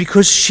dramatic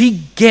because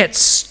she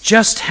gets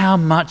just how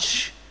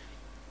much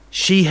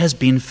she has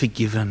been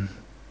forgiven,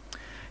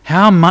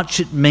 how much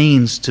it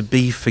means to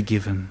be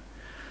forgiven.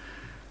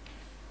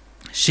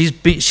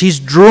 She's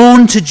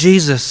drawn to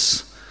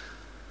Jesus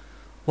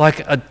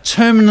like a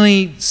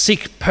terminally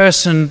sick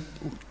person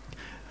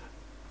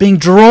being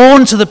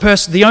drawn to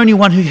the only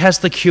one who has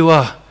the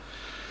cure.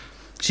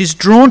 She's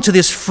drawn to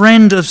this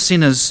friend of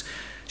sinners.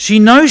 She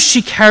knows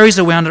she carries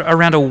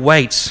around a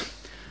weight,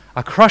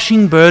 a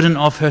crushing burden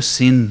of her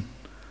sin.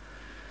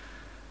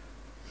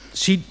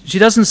 She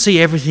doesn't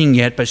see everything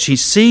yet, but she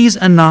sees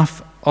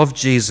enough of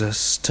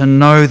Jesus to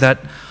know that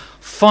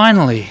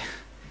finally,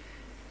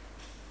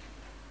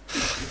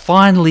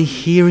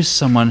 here is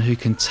someone who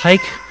can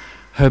take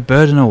her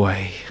burden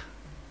away.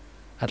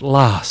 At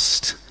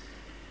last,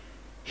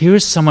 here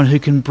is someone who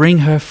can bring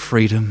her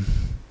freedom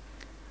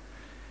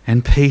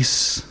and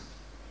peace.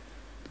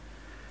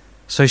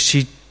 So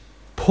she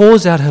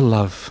pours out her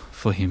love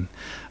for him.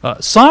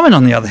 Simon,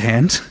 on the other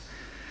hand,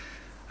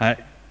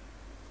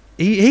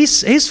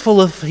 he's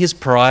full of his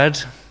pride,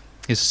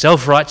 his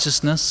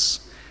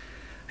self-righteousness.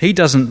 He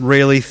doesn't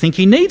really think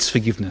he needs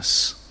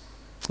forgiveness,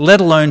 let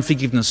alone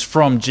forgiveness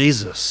from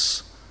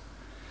Jesus.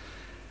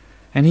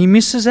 And he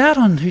misses out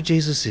on who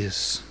Jesus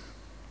is.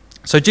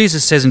 So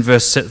Jesus says in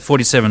verse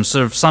 47,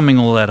 sort of summing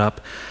all that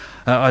up,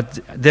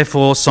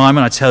 therefore,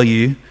 Simon, I tell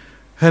you,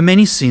 her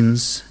many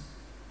sins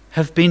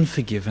have been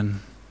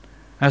forgiven,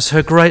 as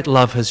her great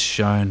love has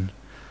shown.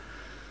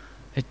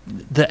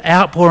 The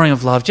outpouring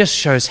of love just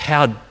shows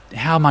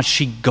how much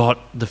she got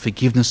the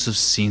forgiveness of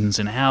sins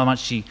and how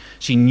much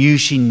she knew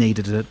she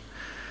needed it.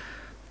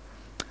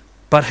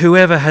 But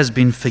whoever has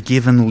been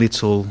forgiven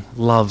little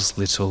loves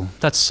little.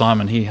 That's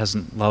Simon. He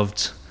hasn't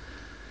loved.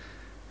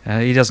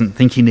 He doesn't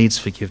think he needs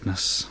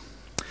forgiveness.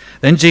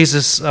 Then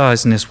Jesus,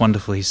 isn't this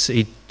wonderful?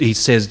 He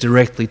says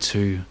directly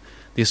to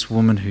this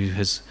woman who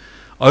has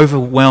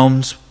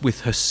overwhelmed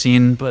with her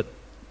sin, but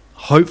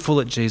hopeful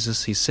at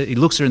Jesus, he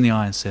looks her in the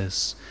eye and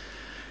says,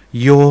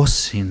 "Your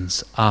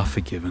sins are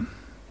forgiven."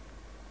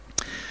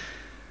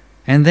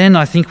 And then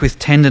I think with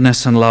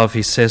tenderness and love,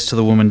 he says to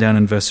the woman down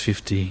in verse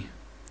 50,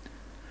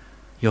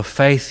 "Your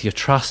faith, your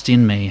trust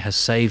in me has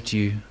saved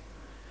you."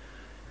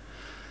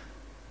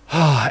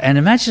 And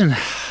imagine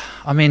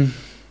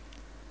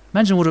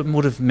what it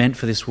would have meant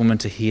for this woman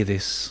to hear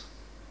this.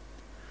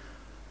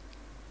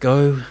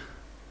 Go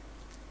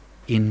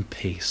in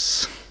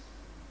peace.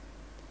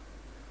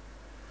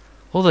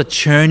 All the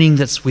churning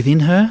that's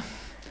within her,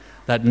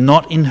 that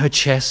knot in her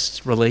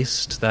chest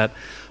released, that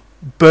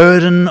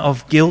burden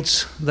of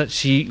guilt that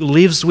she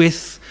lives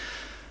with,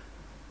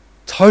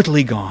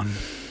 totally gone.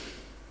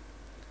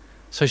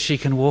 So she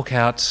can walk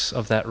out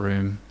of that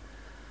room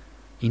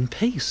in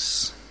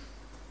peace.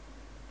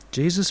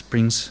 Jesus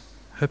brings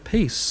her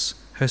peace.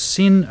 Her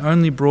sin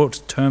only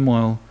brought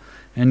turmoil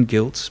and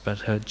guilt,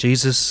 but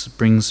Jesus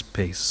brings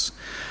peace.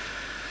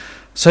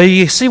 So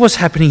you see what's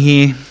happening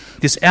here.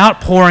 This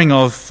outpouring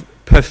of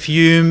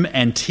perfume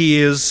and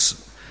tears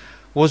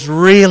was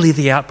really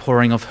the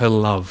outpouring of her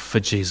love for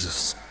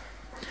Jesus.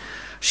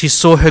 She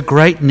saw her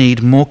great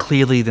need more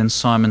clearly than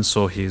Simon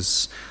saw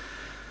his.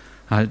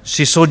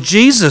 She saw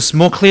Jesus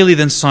more clearly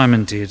than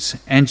Simon did,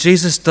 and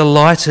Jesus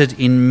delighted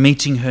in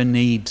meeting her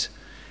need,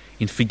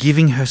 in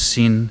forgiving her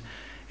sin,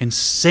 and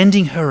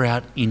sending her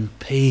out in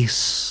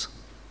peace.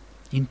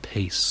 In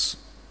peace.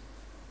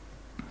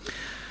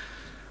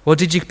 Well,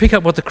 did you pick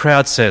up what the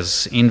crowd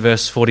says in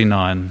verse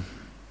 49?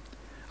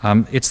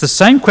 It's the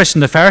same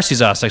question the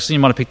Pharisees asked. Actually, you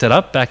might have picked that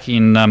up back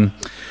in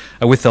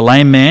with the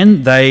lame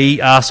man. They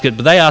ask it,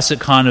 but they ask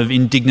it kind of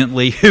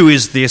indignantly. Who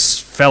is this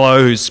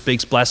fellow who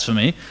speaks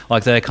blasphemy?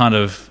 Like they're kind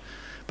of,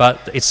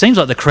 but it seems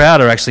like the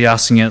crowd are actually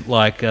asking it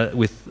like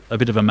with a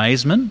bit of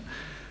amazement.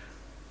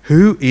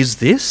 Who is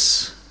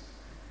this?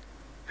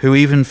 Who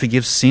even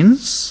forgives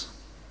sins?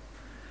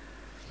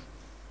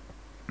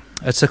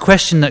 It's a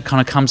question that kind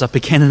of comes up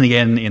again and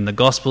again in the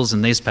Gospels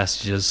and these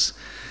passages.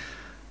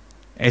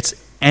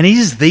 And it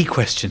is the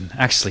question,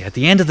 actually, at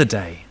the end of the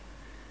day.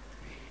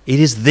 It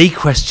is the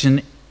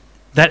question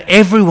that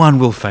everyone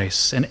will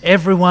face and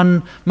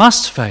everyone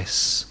must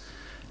face.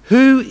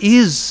 Who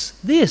is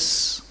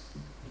this?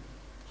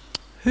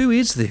 Who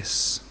is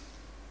this?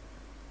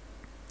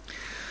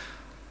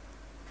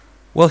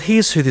 Well,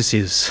 here's who this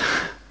is.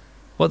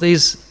 What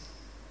these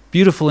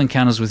beautiful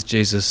encounters with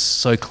Jesus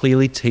so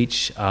clearly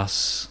teach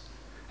us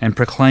and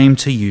proclaim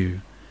to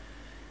you.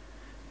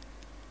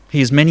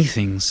 He is many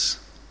things.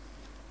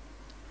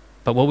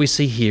 But what we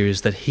see here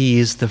is that he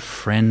is the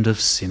friend of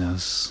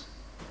sinners.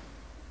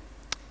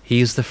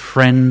 He is the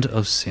friend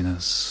of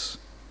sinners.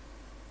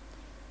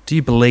 Do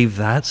you believe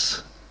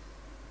that?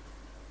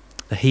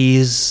 That he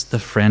is the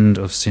friend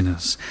of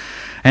sinners.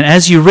 And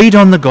as you read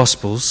on the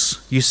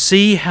Gospels, you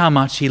see how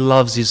much he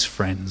loves his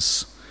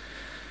friends.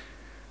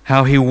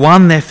 How he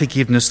won their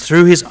forgiveness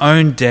through his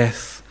own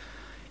death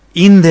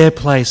in their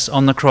place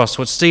on the cross.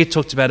 What Steve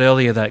talked about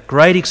earlier, that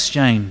great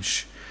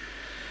exchange.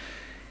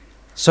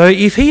 So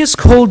if he has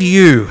called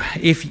you,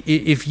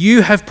 if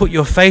you have put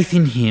your faith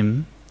in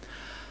him,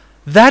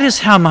 that is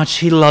how much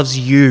he loves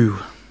you.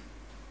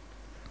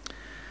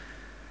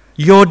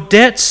 Your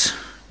debt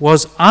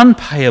was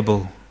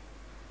unpayable,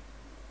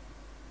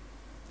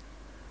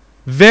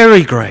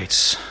 very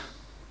great,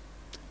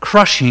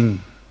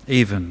 crushing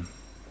even.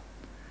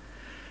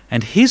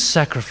 And his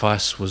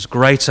sacrifice was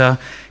greater,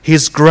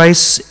 his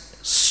grace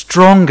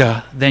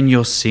stronger than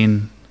your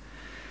sin.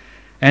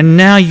 And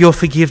now your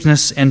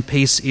forgiveness and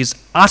peace is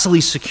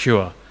utterly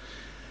secure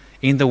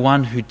in the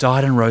one who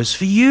died and rose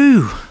for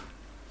you.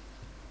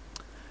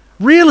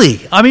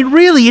 Really,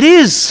 really it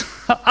is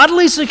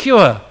utterly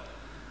secure.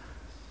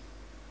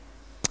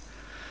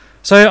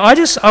 So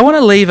I want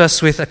to leave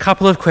us with a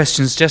couple of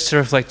questions just to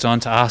reflect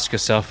on, to ask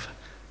yourself,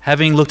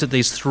 having looked at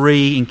these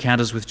 3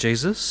 encounters with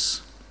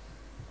Jesus.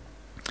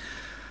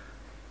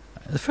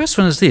 The first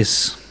one is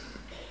this.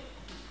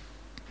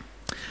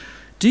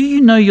 Do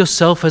you know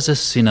yourself as a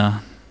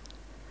sinner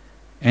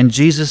and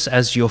Jesus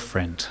as your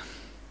friend?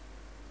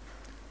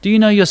 Do you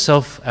know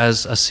yourself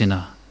as a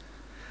sinner?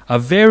 A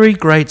very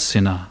great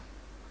sinner.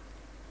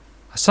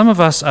 Some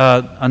of us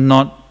are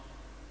not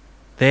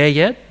there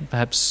yet.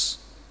 Perhaps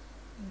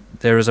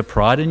there is a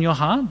pride in your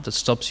heart that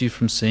stops you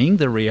from seeing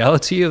the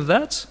reality of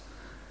that.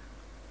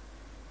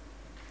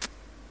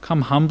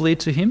 Come humbly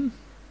to him.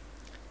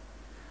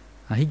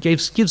 He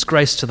gives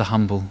grace to the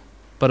humble,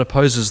 but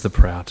opposes the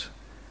proud.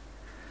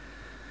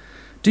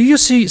 Do you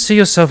see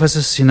yourself as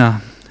a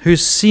sinner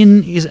whose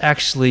sin is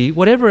actually,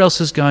 whatever else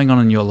is going on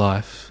in your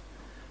life,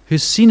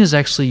 whose sin is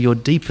actually your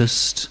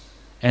deepest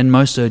and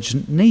most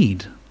urgent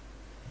need?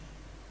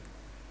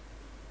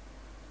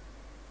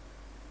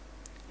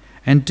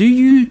 And do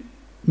you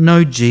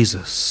know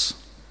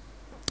Jesus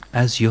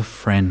as your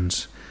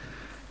friend,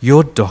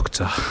 your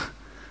doctor,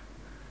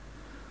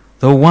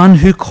 the one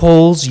who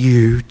calls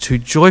you to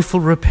joyful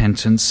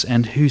repentance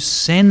and who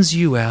sends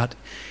you out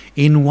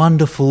in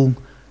wonderful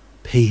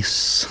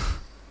peace?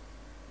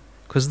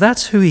 Because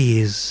that's who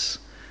he is.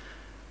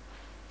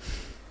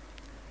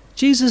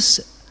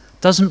 Jesus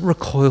doesn't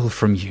recoil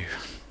from you.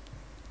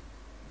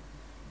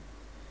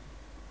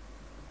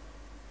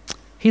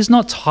 He's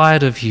not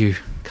tired of you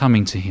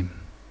coming to him.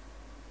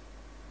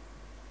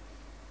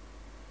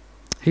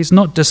 He's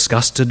not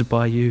disgusted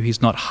by you. He's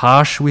not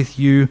harsh with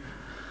you.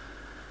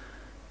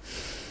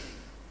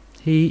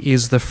 He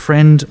is the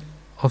friend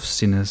of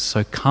sinners,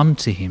 so come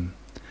to him,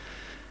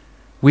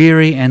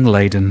 weary and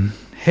laden,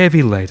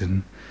 heavy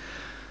laden,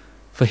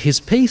 for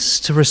his peace,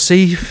 to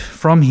receive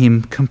from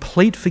him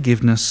complete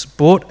forgiveness,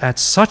 bought at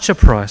such a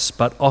price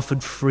but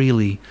offered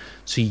freely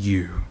to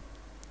you.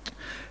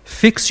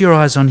 Fix your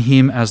eyes on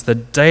him as the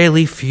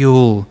daily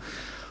fuel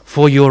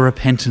for your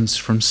repentance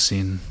from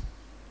sin.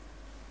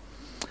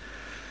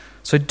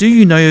 So do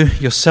you know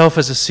yourself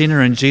as a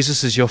sinner and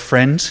Jesus as your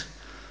friend?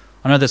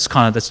 I know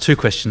that's 2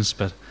 questions,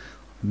 but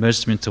I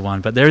merged them into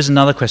one. But there is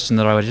another question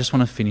that I just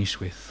want to finish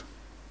with.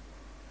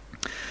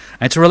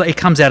 And it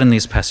comes out in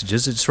these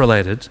passages, it's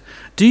related.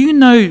 Do you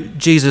know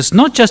Jesus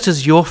not just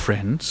as your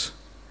friend,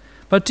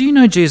 but do you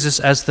know Jesus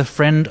as the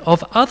friend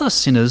of other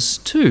sinners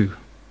too?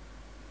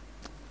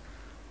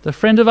 The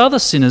friend of other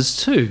sinners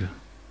too.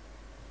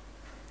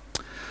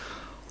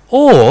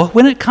 Or,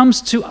 when it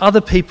comes to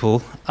other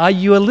people, are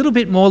you a little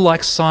bit more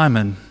like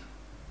Simon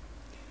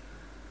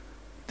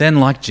than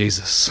like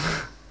Jesus?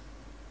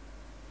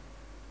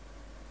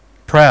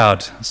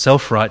 Proud,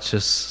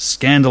 self-righteous,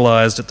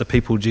 scandalized at the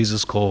people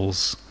Jesus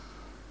calls.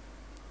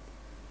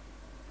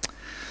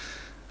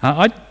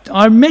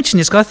 I mention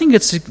this because I think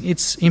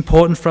it's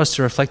important for us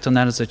to reflect on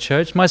that as a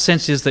church. My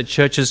sense is that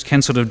churches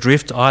can sort of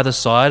drift either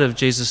side of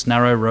Jesus'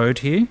 narrow road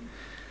here.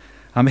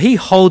 He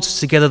holds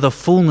together the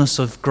fullness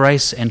of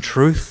grace and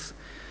truth.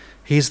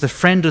 He is the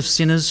friend of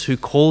sinners who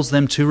calls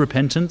them to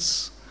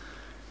repentance.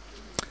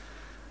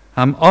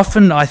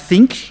 Often I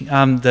think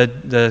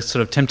the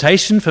sort of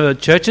temptation for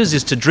churches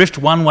is to drift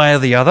one way or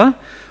the other.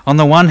 On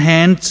the one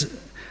hand,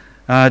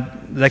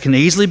 they can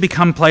easily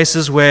become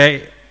places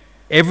where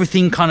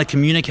everything kind of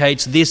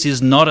communicates this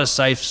is not a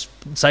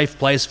safe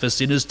place for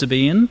sinners to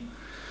be in.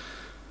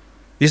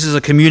 This is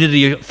a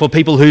community for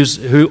people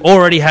who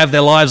already have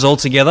their lives all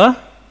together.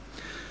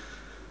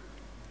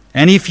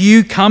 And if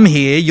you come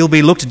here, you'll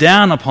be looked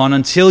down upon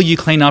until you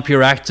clean up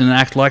your act and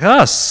act like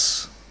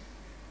us.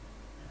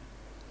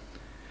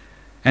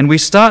 And we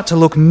start to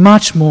look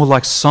much more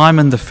like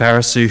Simon the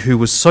Pharisee, who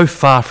was so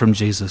far from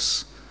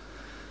Jesus,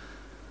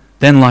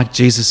 than like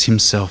Jesus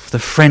himself, the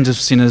friend of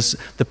sinners,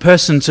 the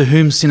person to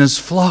whom sinners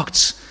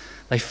flocked.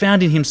 They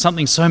found in him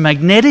something so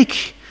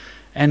magnetic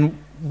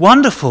and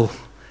wonderful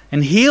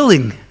and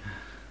healing.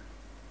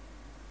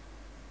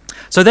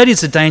 So that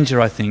is the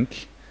danger, I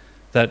think,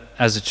 that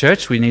as a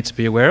church we need to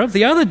be aware of.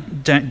 The other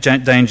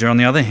danger, on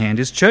the other hand,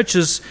 is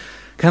churches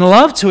can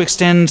love to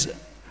extend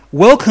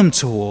welcome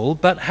to all,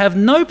 but have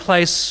no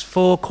place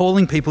for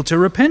calling people to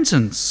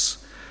repentance.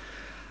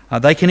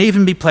 They can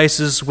even be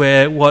places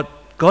where what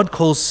God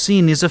calls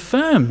sin is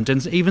affirmed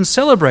and even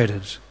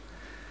celebrated.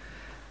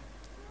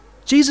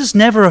 Jesus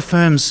never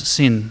affirms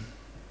sin.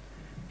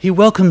 He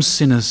welcomes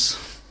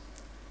sinners,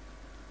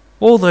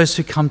 all those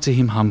who come to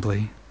him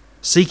humbly,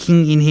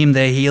 seeking in him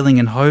their healing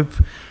and hope.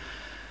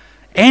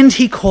 And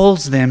he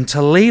calls them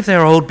to leave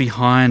their old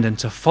behind and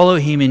to follow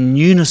him in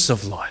newness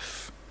of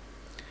life.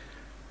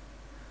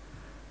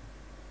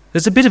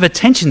 There's a bit of a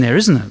tension there,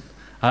 isn't it?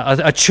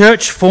 A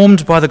church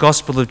formed by the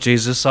gospel of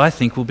Jesus, I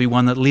think, will be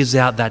one that lives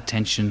out that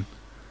tension.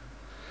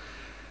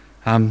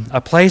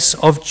 A place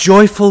of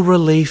joyful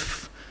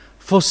relief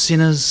for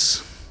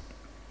sinners.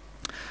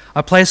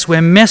 A place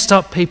where messed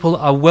up people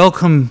are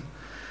welcome,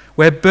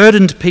 where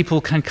burdened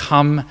people can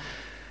come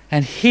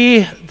and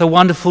hear the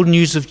wonderful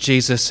news of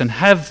Jesus and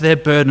have their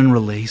burden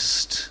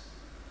released.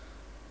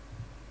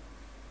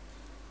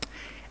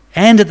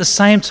 And at the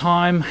same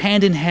time,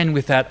 hand in hand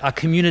with that, a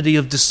community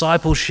of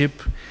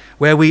discipleship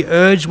where we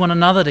urge one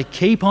another to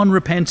keep on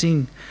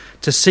repenting,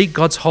 to seek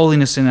God's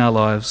holiness in our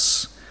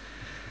lives.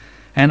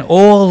 And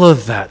all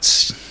of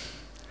that,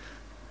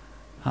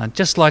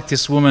 just like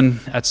this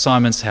woman at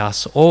Simon's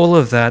house, all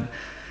of that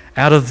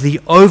out of the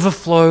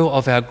overflow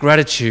of our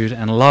gratitude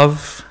and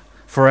love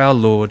for our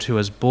Lord who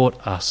has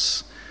bought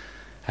us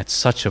at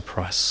such a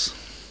price.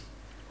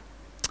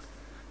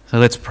 So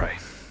let's pray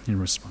in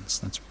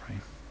response. Let's pray.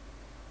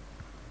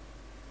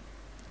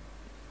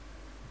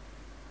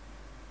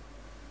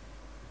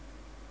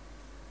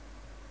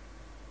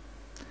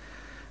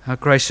 Our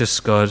gracious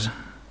God,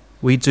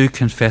 we do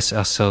confess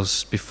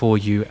ourselves before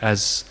you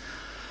as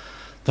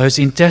those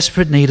in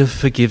desperate need of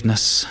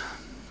forgiveness,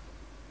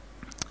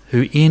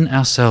 who in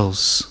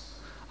ourselves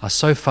are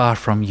so far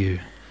from you.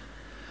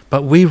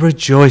 But we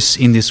rejoice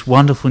in this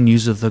wonderful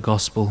news of the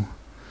gospel,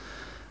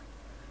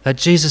 that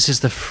Jesus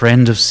is the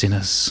friend of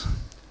sinners,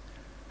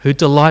 who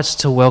delights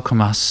to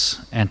welcome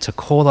us and to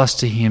call us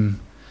to him,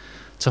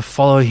 to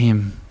follow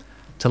him,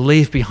 to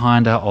leave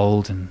behind our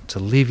old and to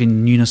live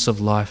in newness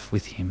of life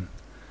with him.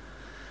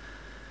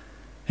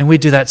 And we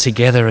do that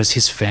together as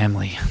his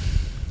family.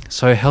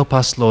 So help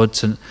us, Lord,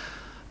 to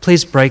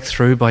please break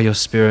through by your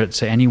Spirit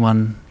to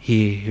anyone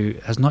here who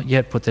has not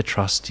yet put their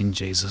trust in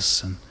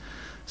Jesus and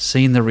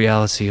seen the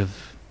reality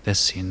of their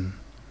sin.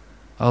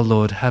 Oh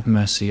Lord, have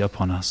mercy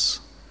upon us.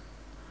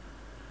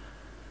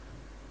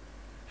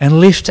 And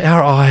lift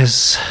our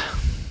eyes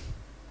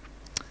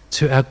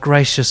to our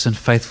gracious and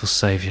faithful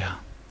Saviour.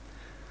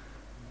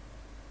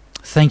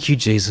 Thank you,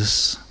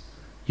 Jesus.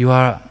 You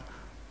are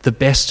the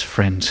best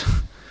friend,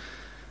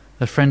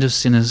 the friend of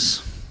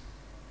sinners,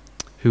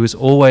 who is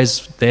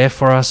always there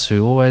for us,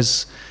 who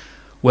always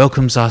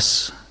welcomes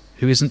us,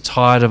 who isn't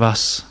tired of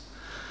us.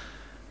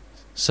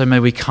 So may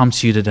we come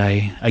to you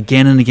today,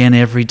 again and again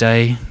every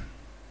day,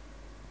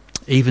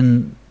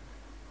 even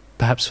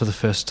perhaps for the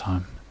first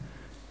time.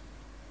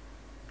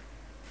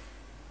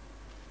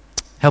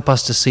 Help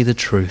us to see the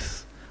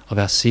truth of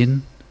our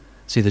sin,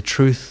 see the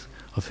truth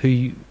of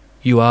who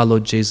you are,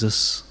 Lord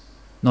Jesus,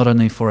 not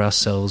only for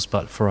ourselves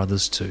but for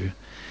others too.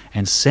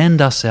 And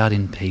send us out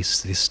in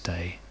peace this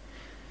day.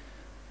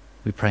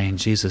 We pray in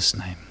Jesus'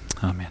 name.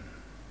 Amen.